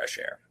breath of fresh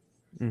air.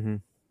 Mm-hmm.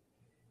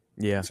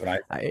 Yeah. That's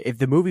what if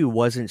the movie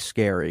wasn't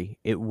scary,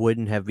 it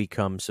wouldn't have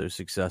become so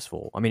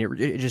successful. I mean,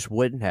 it just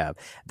wouldn't have.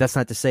 That's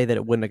not to say that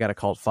it wouldn't have got a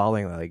cult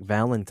following like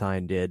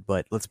Valentine did,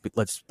 but let's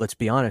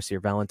be honest here.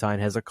 Valentine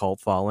has a cult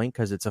following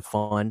because it's a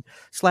fun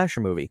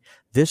slasher movie.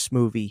 This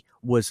movie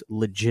was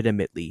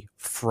legitimately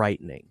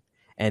frightening.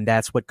 And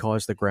that's what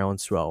caused the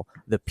groundswell.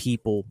 The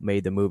people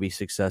made the movie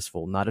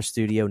successful. Not a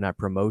studio, not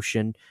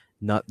promotion,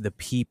 not the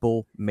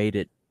people made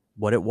it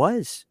what it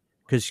was.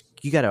 Because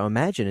you got to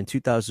imagine in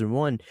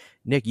 2001,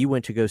 Nick, you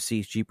went to go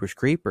see Jeepers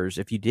Creepers.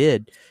 If you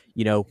did,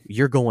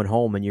 you're going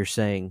home and you're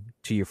saying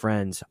to your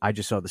friends, I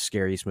just saw the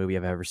scariest movie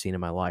I've ever seen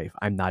in my life.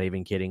 I'm not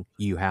even kidding.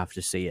 You have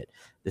to see it.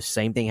 The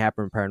same thing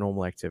happened in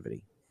Paranormal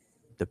Activity.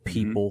 The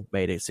people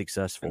made it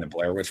successful. And the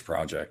Blair Witch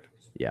Project.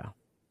 Yeah.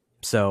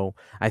 So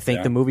I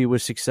think the movie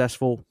was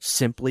successful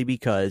simply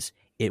because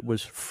it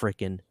was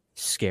freaking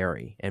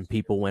scary. And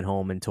people went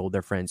home and told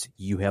their friends,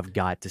 you have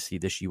got to see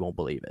this. You won't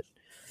believe it.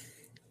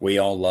 We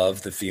all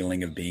love the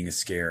feeling of being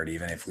scared,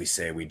 even if we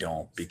say we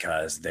don't,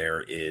 because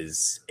there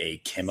is a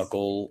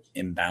chemical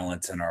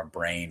imbalance in our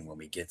brain. When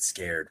we get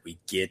scared, we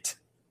get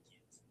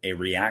a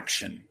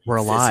reaction. We're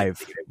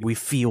alive. We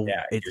feel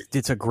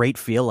it's a great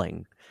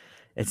feeling.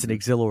 It's an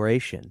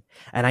exhilaration.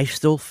 And I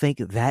still think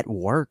that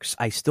works.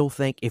 I still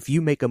think if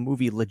you make a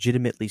movie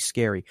legitimately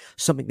scary,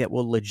 something that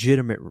will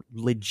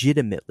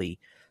legitimately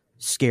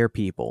scare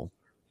people,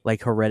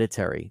 like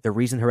Hereditary. The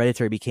reason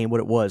Hereditary became what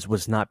it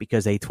was not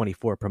because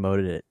A24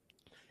 promoted it.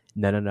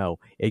 No.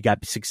 It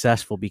got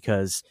successful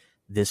because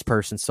this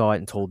person saw it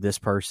and told this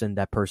person,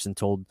 that person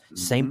told.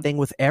 Same thing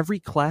with every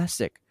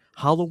classic.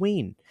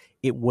 Halloween.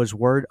 It was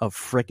word of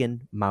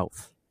frickin'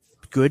 mouth.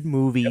 Good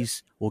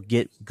movies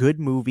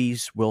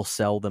will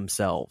sell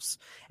themselves,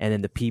 and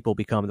then the people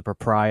become the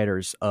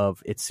proprietors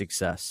of its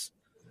success.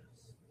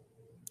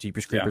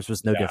 Jeepers Creepers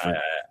was no different.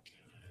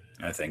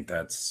 I think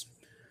that's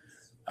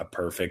a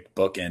perfect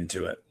bookend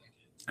to it.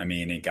 I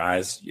mean,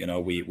 guys,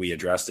 we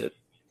addressed it,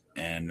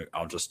 and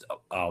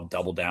I'll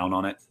double down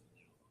on it.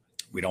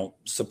 We don't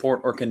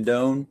support or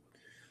condone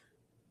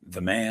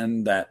the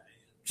man that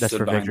That's stood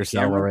for behind Victor the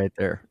Salva camera. right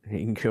there. He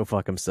can go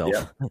fuck Yep.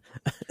 himself.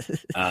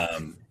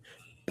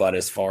 But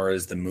as far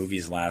as the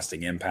movie's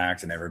lasting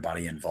impact and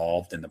everybody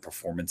involved and the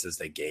performances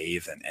they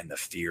gave and the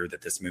fear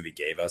that this movie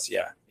gave us,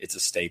 yeah, it's a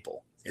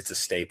staple. It's a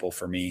staple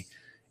for me.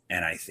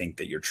 And I think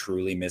that you're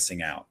truly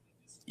missing out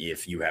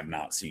if you have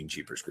not seen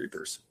Jeepers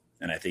Creepers.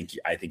 And I think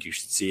you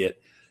should see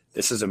it.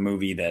 This is a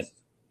movie that,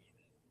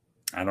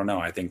 I don't know,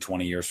 I think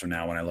 20 years from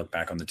now, when I look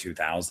back on the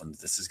 2000s,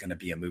 this is going to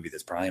be a movie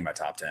that's probably in my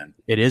top 10.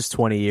 It is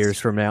 20 years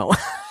from now.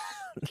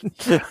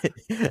 Yeah.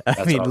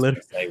 I mean,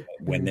 literally, say.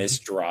 When this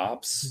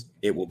drops,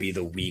 it will be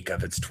the week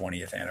of its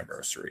 20th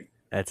anniversary.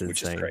 That's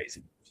which insane. is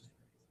crazy.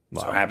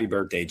 Wow. So happy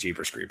birthday,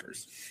 Jeepers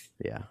Creepers.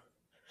 Yeah.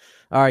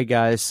 All right,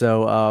 guys.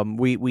 So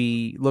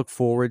we look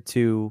forward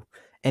to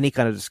any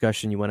kind of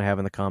discussion you want to have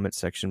in the comments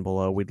section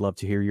below. We'd love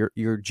to hear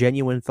your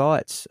genuine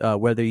thoughts,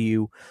 whether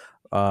you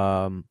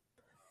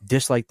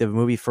dislike the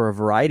movie for a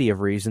variety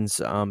of reasons.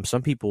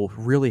 Some people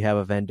really have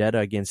a vendetta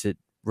against it,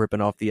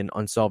 ripping off the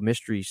Unsolved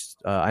Mysteries.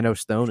 I know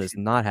Stone is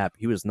not happy.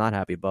 He was not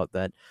happy about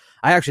that.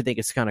 I actually think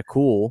it's kind of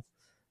cool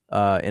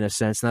in a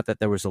sense. Not that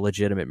there was a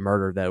legitimate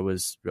murder that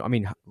was, I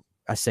mean,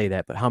 I say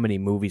that, but how many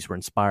movies were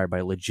inspired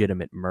by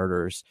legitimate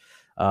murders?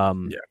 But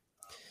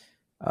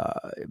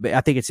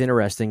I think it's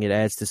interesting. It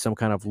adds to some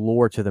kind of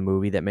lore to the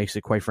movie that makes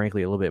it, quite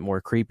frankly, a little bit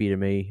more creepy to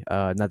me.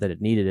 Not that it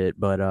needed it,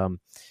 but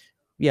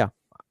yeah,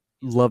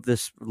 love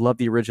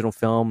the original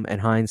film.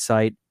 And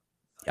hindsight,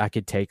 I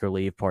could take or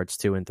leave parts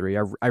 2 and 3.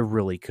 I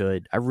really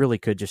could. I really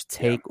could just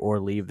take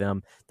or leave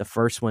them. The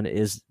first one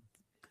is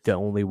the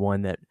only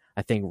one that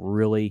I think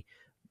really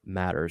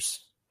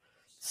matters.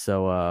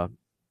 So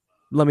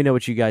let me know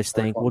what you guys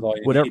think.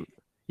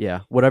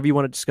 Whatever you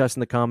want to discuss in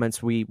the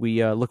comments, we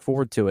look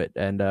forward to it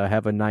and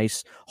have a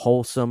nice,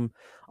 wholesome,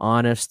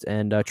 honest,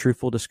 and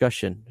truthful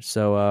discussion.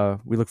 So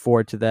we look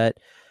forward to that.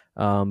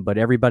 But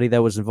everybody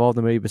that was involved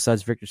in the movie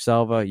besides Victor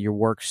Salva, your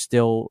work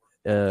still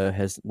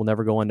will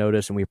never go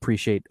unnoticed, and we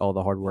appreciate all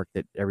the hard work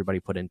that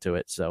everybody put into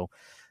it. So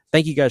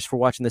thank you guys for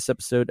watching this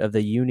episode of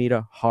the You Need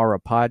a Horror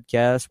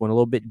Podcast. Went a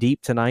little bit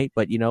deep tonight,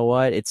 but you know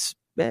what?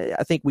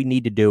 I think we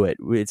need to do it.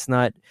 It's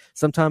not,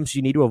 sometimes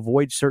you need to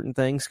avoid certain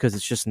things because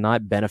it's just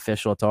not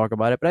beneficial to talk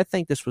about it. But I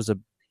think this was a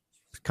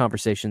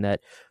conversation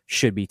that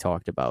should be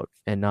talked about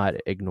and not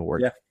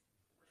ignored. Yeah.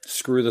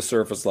 Screw the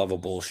surface level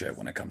bullshit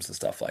when it comes to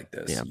stuff like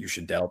this. Yeah. You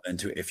should delve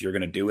into it. If you're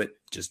going to do it,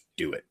 just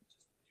do it.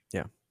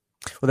 Yeah.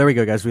 Well, there we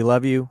go, guys. We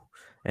love you.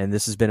 And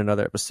this has been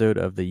another episode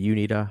of the You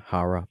Need a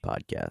Horror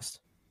Podcast.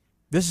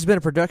 This has been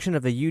a production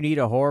of the You Need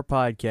a Horror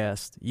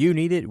Podcast. You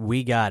need it,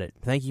 we got it.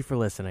 Thank you for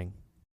listening.